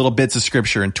little bits of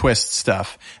scripture and twists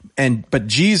stuff. But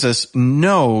Jesus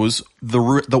knows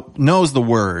the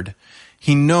word.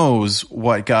 He knows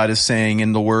what God is saying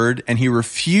in the word, and he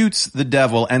refutes the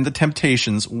devil and the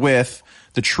temptations with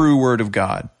the true word of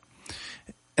God.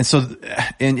 And so,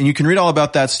 and you can read all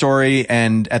about that story.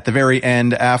 And at the very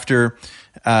end, after,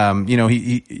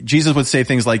 Jesus would say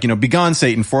things like, "Begone,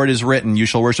 Satan, for it is written, you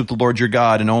shall worship the Lord your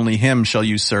God, and only him shall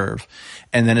you serve."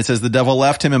 And then it says, the devil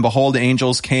left him, and behold,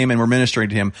 angels came and were ministering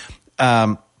to him.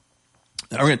 And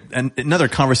another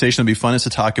conversation that would be fun is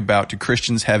to talk about, do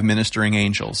Christians have ministering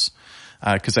angels?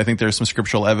 Because I think there's some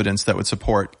scriptural evidence that would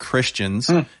support Christians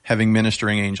having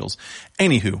ministering angels.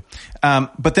 Anywho,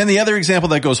 but then the other example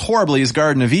that goes horribly is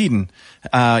Garden of Eden.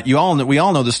 We all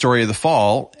know the story of the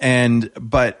fall,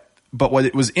 but But what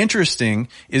it was interesting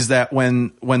is that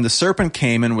when the serpent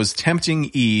came and was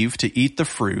tempting Eve to eat the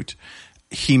fruit,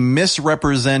 he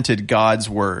misrepresented God's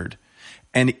word.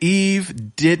 And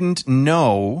Eve didn't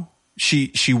know,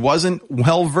 she wasn't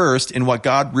well versed in what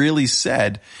God really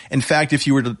said. In fact, if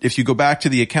you go back to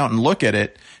the account and look at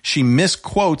it, she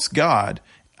misquotes God.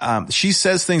 She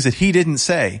says things that he didn't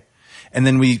say. And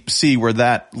then we see where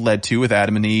that led to with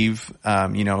Adam and Eve,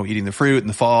 eating the fruit in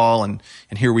the fall, and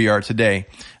here we are today.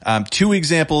 2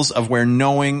 examples of where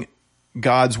knowing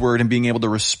God's word and being able to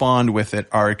respond with it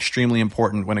are extremely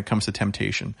important when it comes to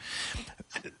temptation.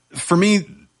 For me,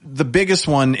 the biggest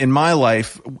one in my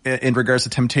life in regards to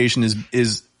temptation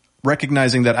is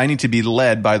recognizing that I need to be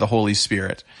led by the Holy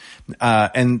Spirit.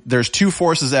 And there's 2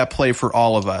 forces at play for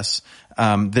all of us.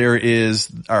 There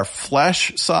is our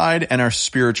flesh side and our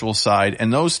spiritual side,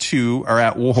 and those 2 are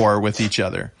at war with each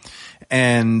other.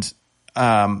 And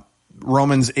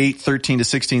Romans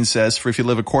 8:13-16 says, "For if you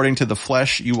live according to the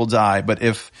flesh, you will die. But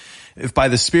if by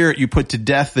the Spirit you put to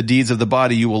death the deeds of the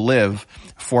body, you will live.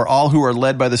 For all who are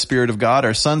led by the Spirit of God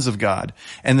are sons of God."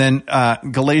 And then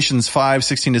Galatians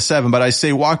 5:16-7, "But I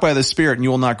say, walk by the Spirit, and you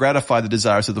will not gratify the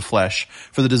desires of the flesh.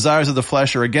 For the desires of the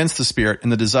flesh are against the Spirit,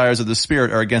 and the desires of the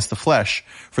Spirit are against the flesh.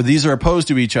 For these are opposed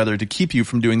to each other to keep you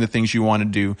from doing the things you want to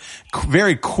do."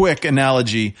 Very quick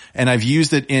analogy, and I've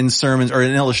used it in sermons or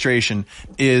in illustration,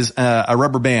 is a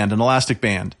rubber band, an elastic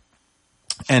band.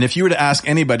 And if you were to ask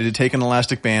anybody to take an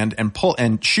elastic band and pull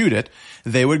and shoot it,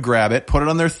 they would grab it, put it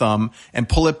on their thumb, and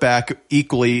pull it back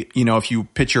equally. If you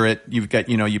picture it, you've got,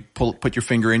 you put your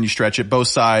finger in, you stretch it. Both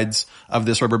sides of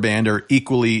this rubber band are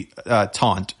equally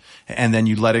taut, and then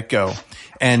you let it go.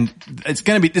 And it's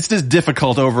just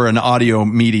difficult over an audio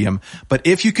medium. But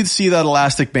if you could see that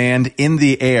elastic band in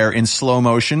the air in slow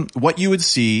motion, what you would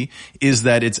see is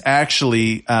that it's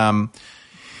actually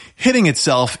hitting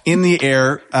itself in the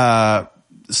air,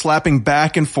 slapping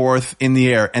back and forth in the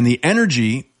air. And the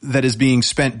energy that is being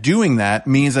spent doing that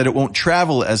means that it won't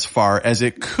travel as far as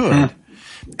it could.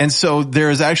 And so there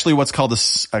is actually what's called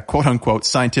a quote unquote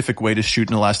scientific way to shoot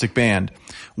an elastic band,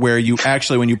 where you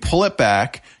actually, when you pull it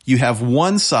back, you have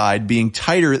one side being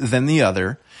tighter than the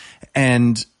other.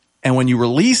 And when you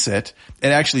release it, it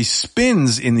actually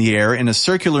spins in the air in a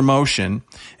circular motion,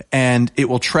 and it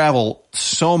will travel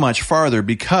so much farther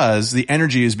because the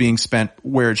energy is being spent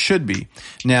where it should be.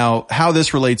 Now, how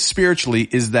this relates spiritually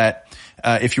is that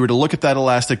if you were to look at that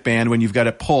elastic band when you've got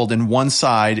it pulled and one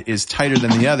side is tighter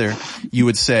than the other, you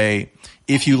would say,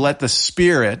 if you let the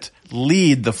Spirit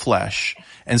lead the flesh.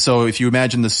 And so if you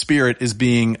imagine the Spirit is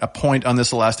being a point on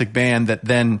this elastic band that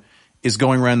then is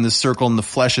going around this circle and the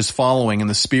flesh is following and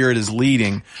the Spirit is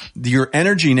leading, your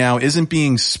energy now isn't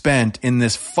being spent in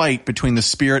this fight between the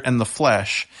Spirit and the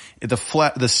flesh.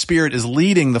 The Spirit is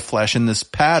leading the flesh in this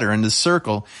pattern, this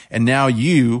circle, and now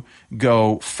you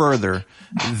go further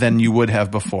than you would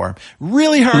have before.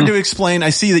 Really hard to explain.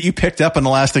 I see that you picked up an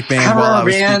elastic band while I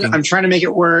was speaking. I'm trying to make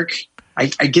it work. I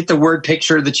get the word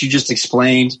picture that you just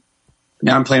explained.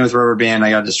 Now I'm playing with rubber band.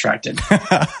 I got distracted.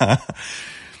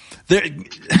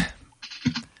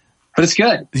 But it's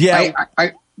good. Yeah.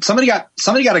 Somebody got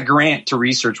a grant to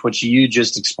research what you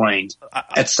just explained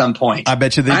at some point. I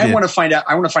bet you they did. I want to find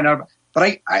out,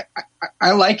 but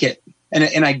I like it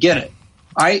and I get it.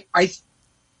 I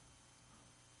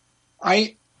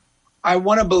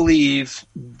want to believe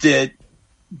that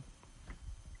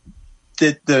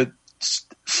the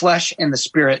flesh and the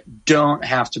Spirit don't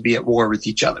have to be at war with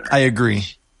each other. I agree.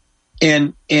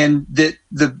 And that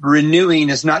the renewing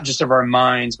is not just of our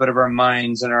minds, but of our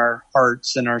minds and our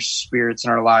hearts and our spirits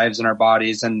and our lives and our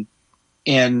bodies, and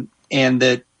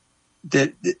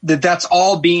that's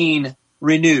all being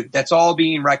renewed. That's all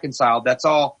being reconciled. That's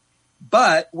all.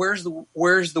 But where's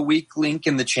the weak link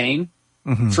in the chain?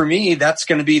 Mm-hmm. For me, that's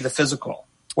going to be the physical,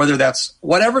 whether that's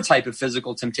whatever type of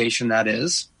physical temptation that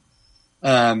is,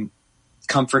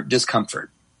 comfort,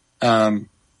 discomfort,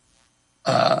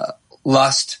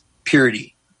 lust,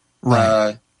 purity,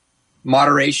 right.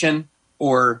 Moderation,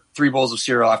 or 3 bowls of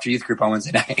cereal after youth group on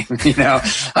Wednesday night.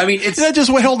 I mean, it's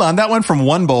just wait. Hold on, that went from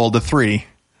 1 bowl to 3.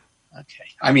 Okay,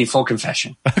 I mean, full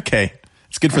confession. Okay,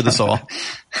 it's good for the soul.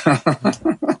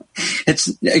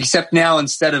 It's except now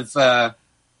instead of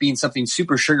being something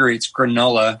super sugary, it's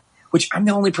granola, which I'm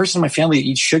the only person in my family that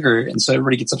eats sugar, and so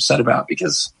everybody gets upset about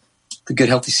because the good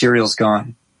healthy cereal's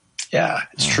gone. Yeah,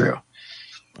 it's true.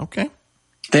 Okay.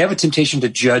 They have a temptation to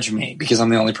judge me because I'm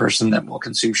the only person that will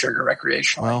consume sugar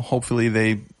recreationally. Well, hopefully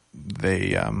they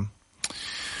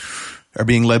are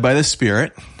being led by the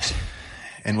Spirit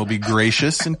and will be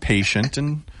gracious and patient.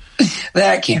 And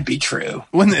that can't be true.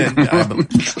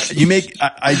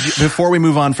 Before we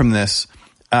move on from this,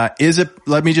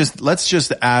 let's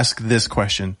just ask this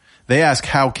question. They ask,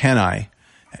 how can I?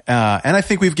 And I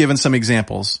think we've given some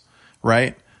examples,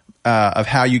 right? Of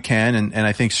how you can. And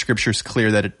I think scripture's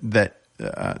clear that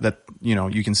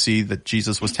you can see that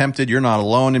Jesus was tempted. You're not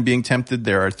alone in being tempted.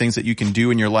 There are things that you can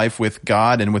do in your life with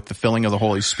God and with the filling of the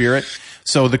Holy Spirit.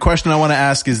 So the question I want to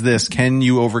ask is this: can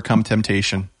you overcome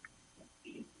temptation?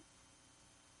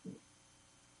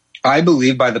 I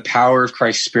believe by the power of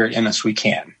Christ's Spirit in us, we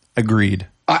can. Agreed.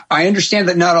 I understand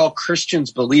that not all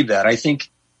Christians believe that. I think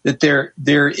that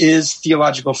there is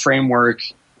theological framework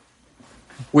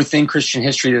within Christian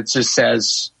history that just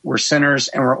says we're sinners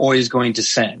and we're always going to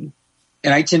sin.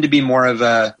 And I tend to be more of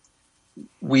a,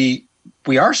 we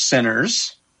are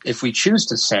sinners if we choose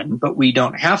to sin, but we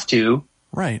don't have to.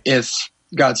 Right. If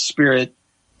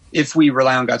we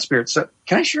rely on God's Spirit. So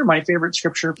can I share my favorite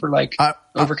scripture for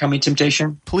overcoming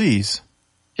temptation? Please.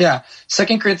 Yeah.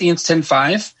 2 Corinthians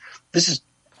 10:5. This is,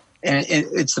 and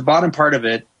it's the bottom part of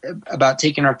it about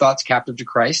taking our thoughts captive to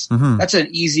Christ. Mm-hmm. That's an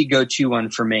easy go-to one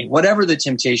for me. Whatever the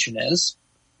temptation is,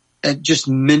 just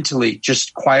mentally,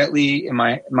 just quietly in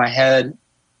my head,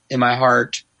 in my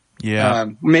heart. Yeah.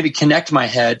 Maybe connect my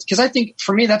head. Because I think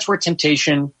for me, that's where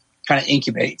temptation kind of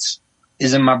incubates,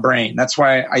 is in my brain. That's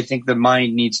why I think the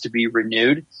mind needs to be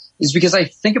renewed, is because I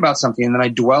think about something and then I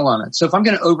dwell on it. So if I'm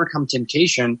going to overcome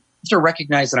temptation, I have to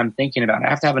recognize that I'm thinking about it. I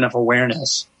have to have enough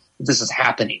awareness that this is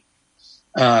happening.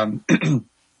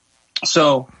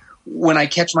 So when I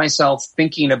catch myself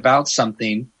thinking about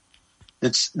something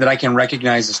that I can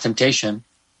recognize as temptation,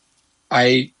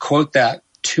 I quote that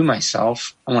to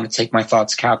myself. I want to take my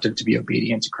thoughts captive to be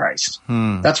obedient to Christ.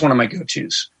 That's one of my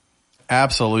go-tos.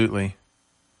 Absolutely.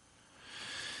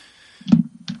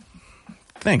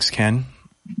 Thanks, Ken.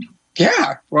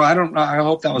 Yeah. Well, I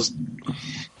hope that was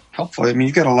helpful. I mean,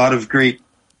 you've got a lot of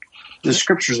the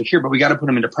scriptures are here, but we got to put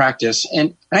them into practice.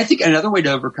 And I think another way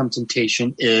to overcome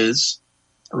temptation is,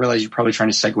 I realize you're probably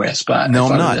trying to segue us, but no,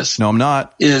 I'm not. No, I'm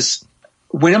not. Is,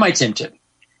 when am I tempted?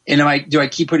 And do I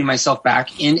keep putting myself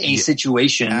back in a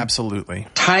situation? Absolutely.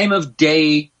 Time of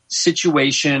day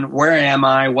situation. Where am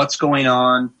I? What's going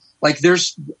on?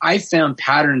 I found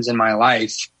patterns in my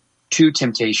life to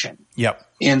temptation. Yep.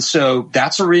 And so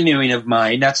that's a renewing of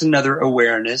mind. That's another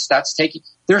awareness.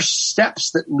 There's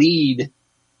steps that lead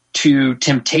to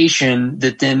temptation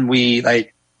that then we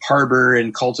harbor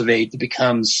and cultivate, that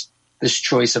becomes this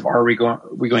choice of, are we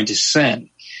going to sin?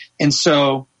 And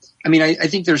so, I mean, I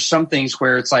think there's some things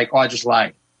where it's like, oh, I just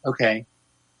lied. Okay.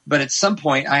 But at some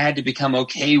point I had to become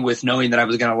okay with knowing that I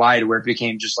was going to lie, to where it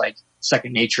became just like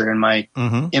second nature in my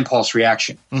impulse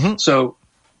reaction. Mm-hmm. So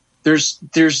there's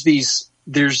these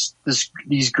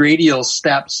gradual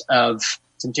steps of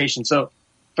temptation. So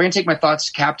if I can take my thoughts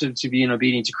captive to being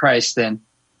obedient to Christ, then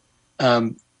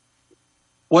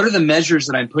what are the measures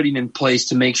that I'm putting in place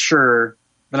to make sure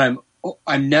that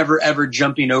I'm never ever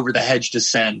jumping over the hedge to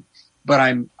sin, but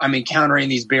I'm encountering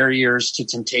these barriers to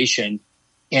temptation,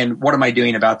 and what am I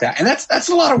doing about that? And that's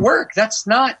a lot of work. That's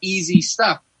not easy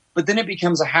stuff. But then it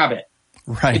becomes a habit.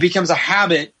 Right. It becomes a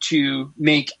habit to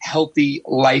make healthy,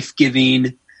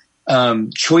 life-giving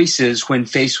choices when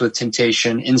faced with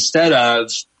temptation, instead of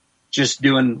just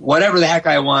doing whatever the heck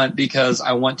I want because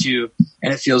I want to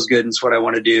and it feels good and it's what I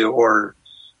want to do, or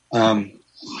I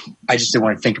just didn't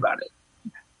want to think about it.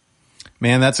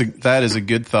 Man, that is a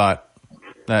good thought.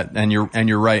 And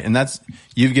you're right. And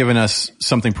you've given us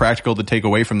something practical to take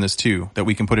away from this too, that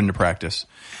we can put into practice.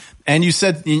 And you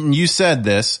said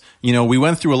this, we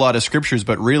went through a lot of scriptures,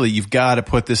 but really you've got to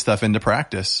put this stuff into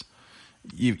practice.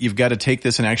 You've got to take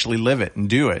this and actually live it and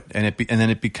do it. And then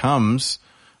it becomes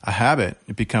a habit.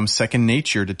 It becomes second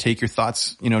nature to take your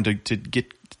thoughts, to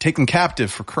take them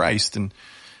captive for Christ.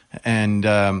 And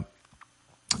no,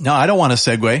 I don't want to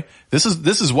segue. This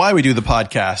is why we do the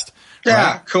podcast.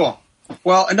 Yeah. Right? Cool.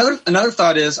 Well, another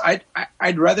thought is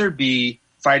I'd rather be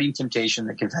fighting temptation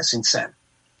than confessing sin.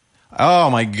 Oh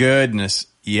my goodness.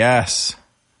 Yes.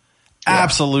 Yeah.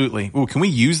 Absolutely. Ooh, can we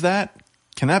use that?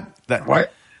 Can that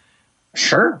what?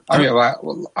 Sure. I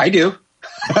mean, I do.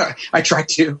 I try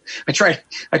to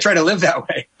live that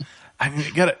way. I mean,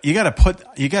 you gotta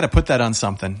put that on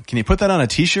something. Can you put that on a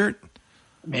t-shirt?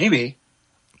 Maybe.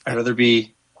 I'd rather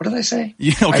be, what did I say?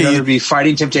 Okay, I'd rather be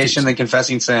fighting temptation than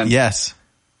confessing sin. Yes.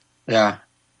 Yeah.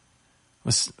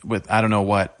 With I don't know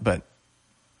what, but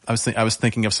I was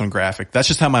thinking of some graphic. That's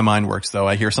just how my mind works, though.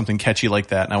 I hear something catchy like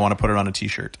that, and I want to put it on a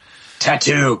t-shirt.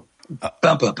 Tattoo.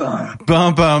 Bum, bum, bum.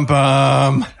 Bum, bum,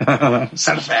 bum.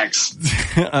 Sound effects.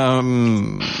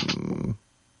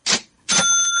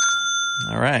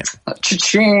 All right.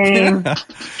 Cha-ching.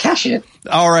 Cash it.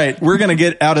 All right. We're going to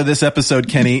get out of this episode,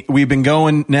 Kenny. We've been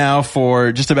going now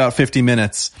for just about 50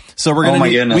 minutes. So we're going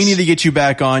we need to get you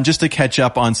back on just to catch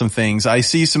up on some things. I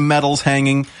see some medals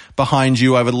hanging behind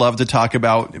you. I would love to talk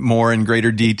about more in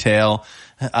greater detail.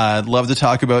 I'd love to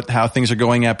talk about how things are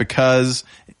going at Because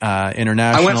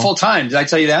International. I went full time. Did I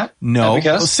tell you that? No.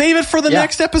 Well, save it for the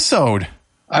next episode.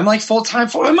 I'm like full time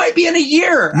for it might be in a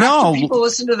year. No. After people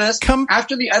listen to this,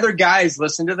 after the other guys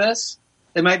listen to this,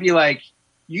 they might be like,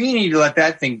 you need to let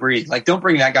that thing breathe. Like, don't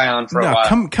bring that guy on for a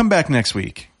while. Come back next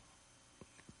week.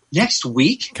 Next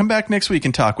week? Come back next week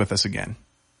and talk with us again.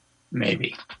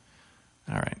 Maybe.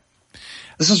 All right.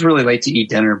 This is really late to eat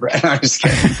dinner, Brett. I'm just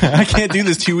kidding. I can't do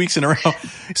this 2 weeks in a row.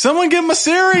 Someone give him a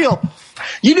cereal.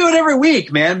 You do it every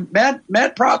week, man.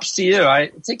 Mad props to you.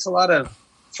 It takes a lot of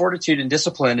fortitude and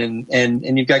discipline,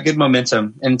 and you've got good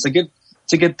momentum, and it's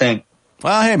a good thing.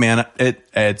 Well, hey man,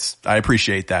 I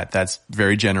appreciate that. That's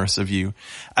very generous of you.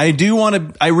 I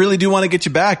really do want to get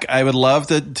you back. I would love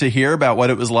to hear about what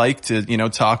it was like to,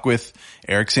 talk with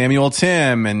Eric Samuel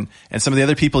Tim and some of the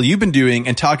other people you've been doing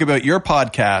and talk about your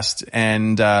podcast.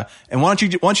 And why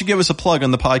don't you give us a plug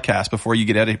on the podcast before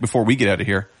we get out of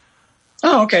here?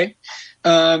 Oh, okay.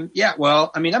 Yeah, well,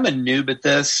 I mean, I'm a noob at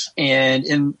this,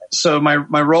 and so my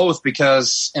role with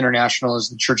Because International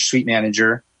is the church suite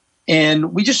manager.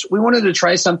 And we wanted to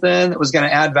try something that was going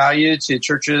to add value to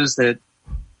churches that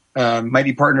might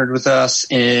be partnered with us.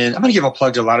 And I'm going to give a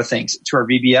plug to a lot of things, to our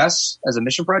VBS as a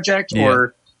mission project,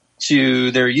 or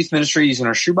to their youth ministry using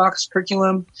our Shoebox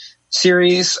curriculum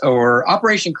series, or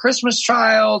Operation Christmas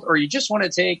Child, or you just want to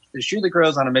take the Shoe That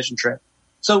Grows on a mission trip.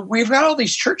 So we've got all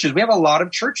these churches. We have a lot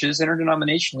of churches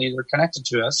interdenominationally that are connected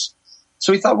to us.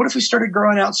 So we thought, what if we started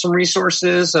growing out some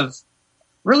resources of,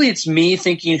 really, it's me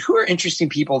thinking, who are interesting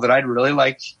people that I'd really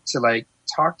like to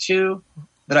talk to,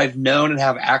 that I've known and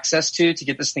have access to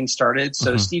get this thing started.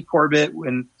 So Steve Corbett,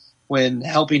 when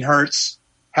Helping Hurts,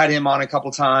 had him on a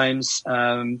couple times.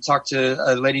 Talked to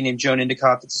a lady named Joan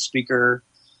Endicott, that's a speaker,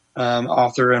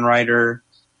 author and writer.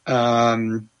 Now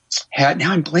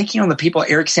I'm blanking on the people.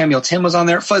 Eric Samuel Tim was on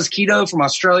there. Fuzz Keto from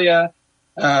Australia.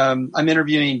 I'm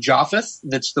interviewing Japheth,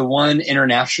 that's the one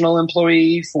international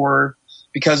employee for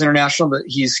Because International, but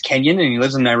he's Kenyan and he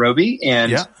lives in Nairobi,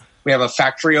 and we have a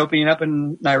factory opening up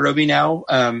in Nairobi now.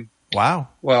 Wow.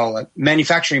 Well, a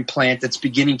manufacturing plant that's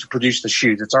beginning to produce the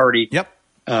shoes. It's already,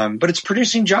 but it's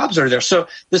producing jobs that are there. So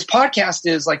this podcast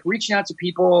is like reaching out to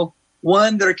people,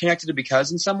 one, that are connected to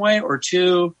Because in some way, or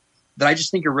two, that I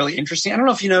just think are really interesting. I don't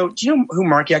know if do you know who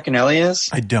Mark Yaconelli is?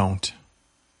 I don't.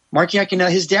 Mark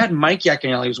Yaconelli, his dad, Mike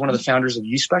Yaconelli, was one of the founders of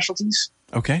Youth Specialties.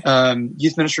 Okay.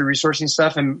 Youth ministry resourcing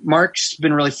stuff. And Mark's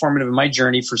been really formative in my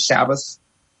journey for Sabbath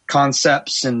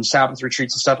concepts and Sabbath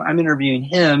retreats and stuff. I'm interviewing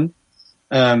him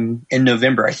in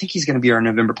November. I think he's going to be our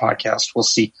November podcast. We'll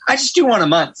see. I just do one a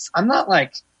month. I'm not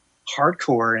like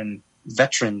hardcore and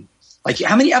veteran. Like,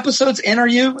 how many episodes in are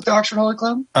you with the Oxford Holy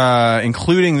Club?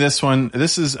 Including this one.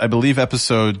 This is, I believe,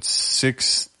 episode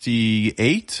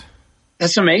 68.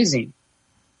 That's amazing.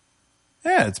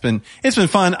 Yeah, it's been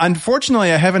fun.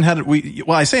 Unfortunately, I haven't had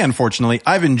I say unfortunately,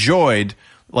 I've enjoyed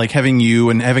like having you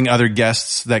and having other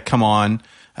guests that come on.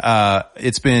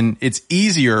 It's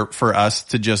easier for us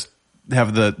to just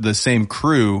have the same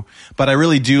crew, but I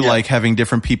really do like having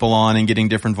different people on and getting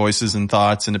different voices and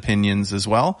thoughts and opinions as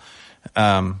well.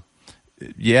 But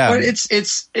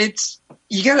it's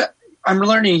I'm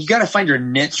learning you gotta find your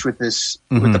niche with this,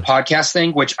 with the podcast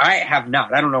thing, which I have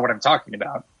not. I don't know what I'm talking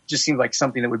about. Just seems like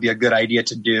something that would be a good idea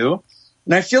to do.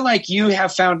 And I feel like you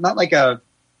have found not like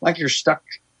you're stuck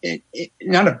in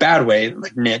not a bad way,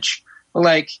 like niche, but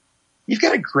like you've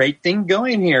got a great thing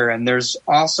going here, and there's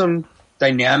awesome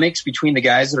dynamics between the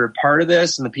guys that are part of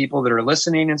this and the people that are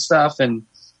listening and stuff. And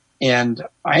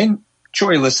I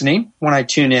enjoy listening when I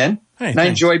tune in, and I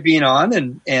enjoy being on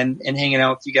and hanging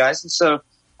out with you guys. And so, of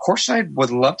course, I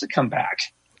would love to come back.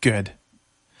 Good.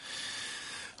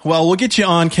 Well, we'll get you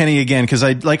on, Kenny, again, because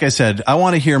like I said, I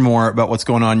want to hear more about what's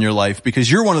going on in your life,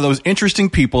 because you're one of those interesting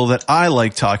people that I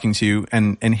like talking to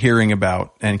and hearing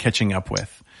about and catching up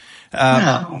with.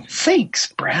 Oh,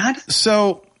 thanks, Brad.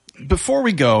 So before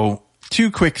we go,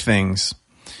 two quick things.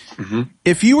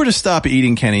 If you were to stop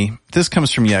eating, Kenny, this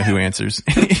comes from Yahoo Answers.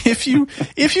 If you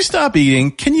stop eating,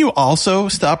 can you also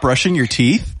stop brushing your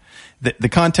teeth? The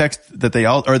context that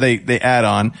they add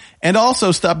on, and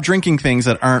also stop drinking things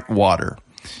that aren't water.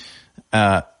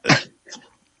 I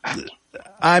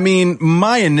mean,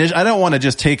 I don't want to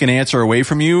just take an answer away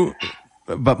from you,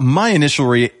 but my initial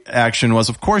reaction was,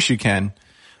 of course you can,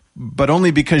 but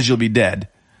only because you'll be dead.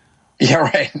 Yeah,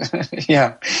 right.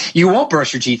 Yeah. You won't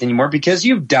brush your teeth anymore because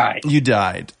you've died. You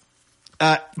died.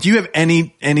 Do you have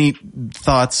any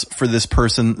thoughts for this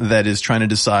person that is trying to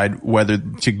decide whether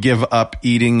to give up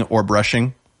eating or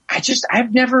brushing?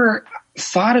 I've never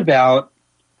thought about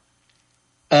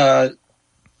the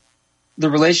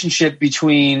relationship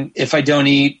between if I don't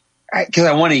eat because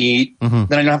I want to eat, then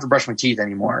I don't have to brush my teeth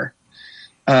anymore.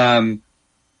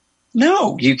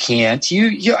 No, you can't.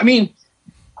 I mean,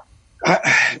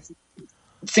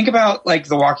 think about like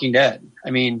The Walking Dead. I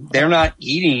mean, they're not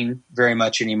eating very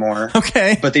much anymore.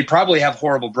 Okay. But they probably have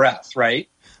horrible breath, right?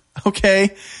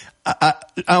 Okay.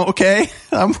 Okay.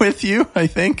 I'm with you, I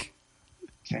think.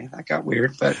 Okay, that got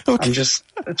weird, but Okay.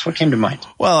 That's what came to mind.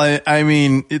 Well, I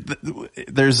mean,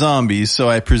 they're zombies, so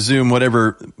I presume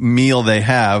whatever meal they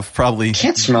have probably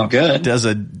Can't smell good.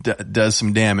 does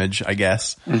some damage, I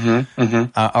guess.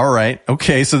 All right.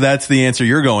 Okay. So that's the answer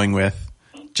you're going with.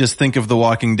 Just think of The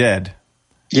Walking Dead.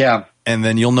 Yeah. And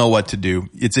then you'll know what to do.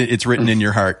 It's written in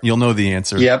your heart. You'll know the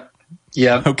answer. Yep.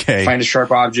 Okay. Find a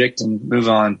sharp object and move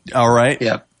on. All right.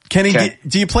 Yep. Kenny, Okay.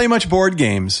 do you play much board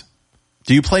games?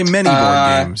 Do you play many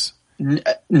board games?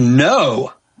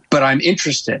 No, but I'm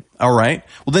interested. All right.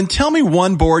 Well, then tell me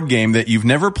one board game that you've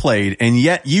never played and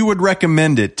yet you would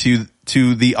recommend it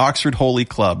to the Oxford Holy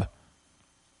Club.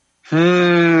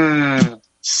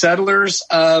 Settlers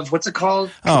of, what's it called?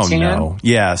 Oh, Catan? no.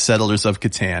 Yeah, Settlers of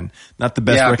Catan. Not the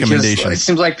best recommendation. Because it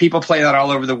seems like people play that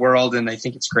all over the world and they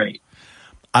think it's great.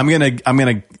 I'm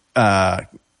gonna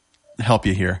help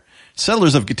you here.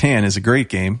 Settlers of Catan is a great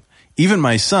game. Even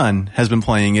my son has been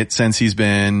playing it since he's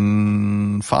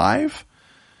been 5.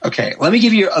 Okay, let me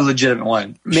give you a legitimate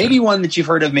one. Maybe one that you've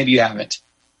heard of, maybe you haven't.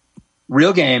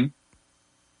 Real game.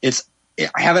 I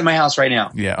have it in my house right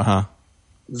now. Yeah,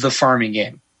 The Farming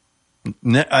Game.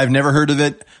 I've never heard of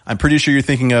it. I'm pretty sure you're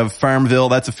thinking of Farmville.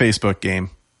 That's a Facebook game.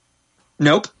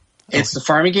 Nope. It's The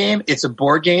Farming Game. It's a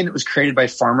board game that was created by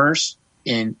farmers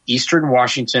in Eastern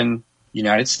Washington,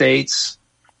 United States,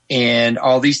 and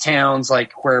all these towns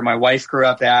like where my wife grew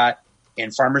up at,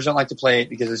 and farmers don't like to play it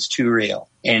because it's too real.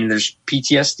 And there's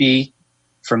PTSD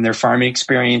from their farming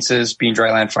experiences being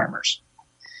dryland farmers.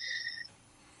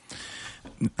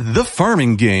 The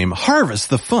Farming Game. Harvest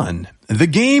the fun. The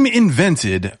game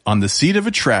invented on the seat of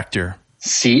a tractor.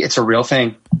 See, it's a real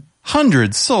thing.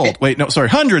 Hundreds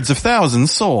of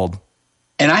thousands sold.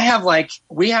 And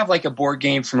we have a board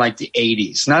game from like the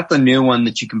 80s, not the new one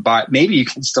that you can buy. Maybe you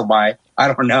can still buy. I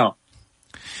don't know.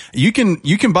 You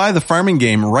can buy The Farming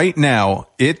Game right now.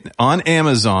 On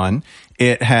Amazon.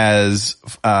 It has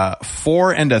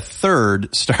 4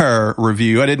 1/3 star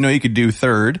review. I didn't know you could do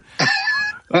third.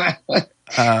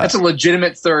 That's a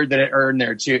legitimate third that it earned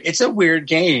there too. It's a weird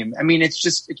game. I mean,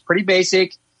 it's pretty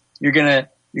basic. You're gonna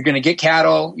get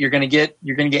cattle. You're gonna get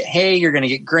hay. You're gonna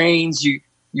get grains. You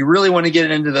really want to get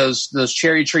into those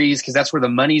cherry trees because that's where the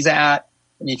money's at.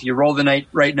 And if you roll the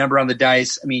right number on the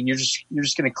dice, I mean, you're just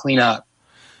going to clean up,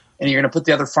 and you're going to put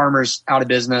the other farmers out of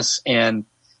business. And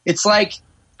it's like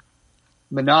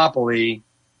Monopoly,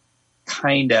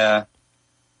 kinda.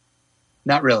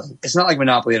 Not really. It's not like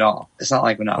Monopoly at all. It's not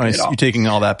like Monopoly at all. You're taking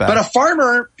all that back. But a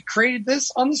farmer created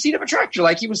this on the seat of a tractor.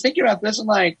 Like he was thinking about this and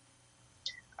like,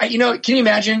 can you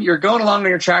imagine you're going along on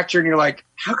your tractor and you're like,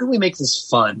 how can we make this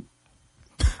fun?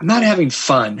 I'm not having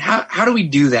fun. How do we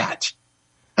do that?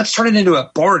 Let's turn it into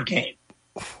a board game.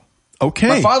 Okay.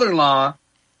 My father-in-law,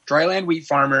 dryland wheat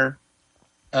farmer,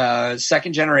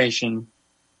 second generation,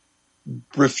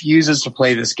 refuses to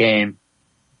play this game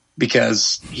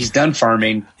because he's done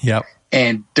farming. Yep.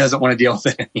 And doesn't want to deal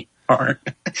with it anymore.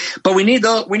 But we need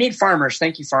farmers.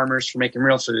 Thank you, farmers, for making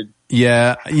real food.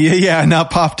 Yeah.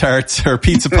 Not Pop-Tarts or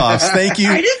Pizza Puffs. Thank you.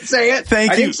 I didn't say it.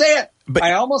 I didn't say it. But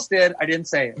I almost did. I didn't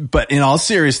say it. But in all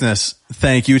seriousness,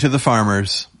 thank you to the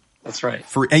farmers. That's right.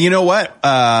 And you know what?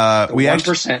 We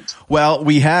 1%. Well,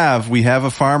 we have a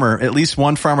farmer, at least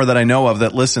one farmer that I know of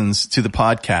that listens to the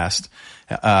podcast.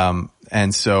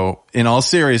 And so in all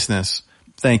seriousness,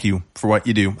 thank you for what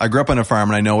you do. I grew up on a farm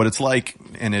and I know what it's like,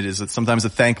 and it's sometimes a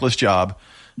thankless job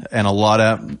and a lot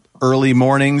of early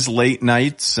mornings, late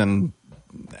nights, and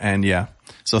yeah.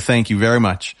 So thank you very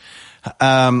much.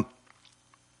 And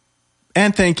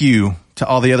thank you to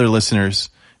all the other listeners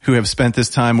who have spent this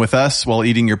time with us while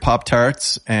eating your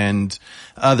Pop-Tarts and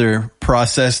other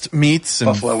processed meats and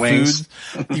Buffalo wings.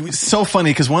 It was so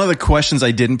funny because one of the questions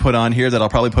I didn't put on here that I'll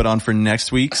probably put on for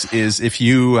next week's is if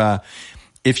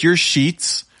your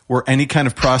sheets were any kind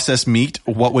of processed meat,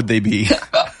 what would they be? Oh,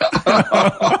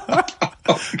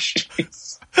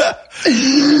 jeez.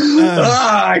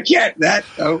 I can't.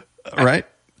 Oh. Right.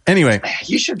 Anyway,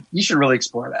 you should really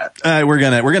explore that. We're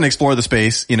gonna explore the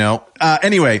space,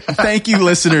 Anyway, thank you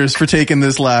listeners for taking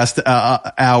this last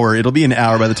hour. It'll be an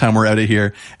hour by the time we're out of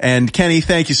here. And Kenny,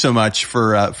 thank you so much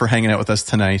for hanging out with us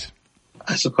tonight.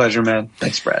 It's a pleasure, man.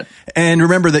 Thanks, Brad. And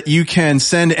remember that you can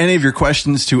send any of your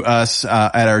questions to us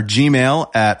at our Gmail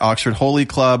at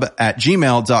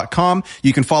oxfordholyclub@gmail.com.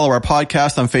 You can follow our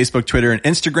podcast on Facebook, Twitter, and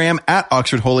Instagram at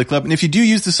Oxford Holy Club. And if you do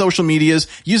use the social medias,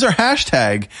 use our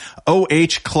hashtag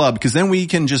OHClub, because then we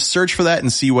can just search for that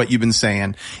and see what you've been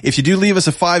saying. If you do leave us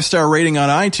a 5-star rating on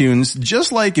iTunes,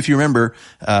 just like if you remember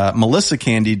Melissa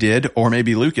Candy did, or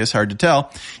maybe Lucas, hard to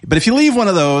tell. But if you leave one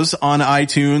of those on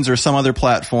iTunes or some other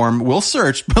platform, we'll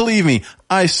search. Believe me,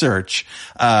 I search.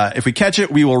 If we catch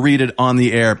it, we will read it on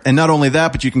the air. And not only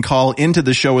that, but you can call into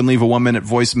the show and leave a 1-minute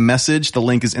voice message. The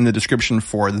link is in the description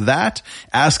for that.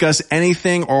 Ask us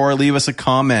anything or leave us a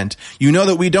comment. You know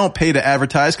that we don't pay to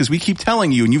advertise because we keep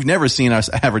telling you, and you've never seen us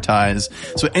advertise.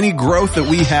 So any growth that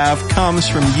we have comes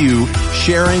from you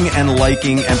sharing and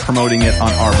liking and promoting it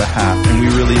on our behalf. And we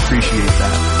really appreciate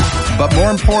that. But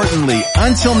more importantly,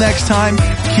 until next time,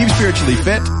 keep spiritually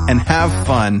fit and have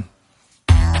fun.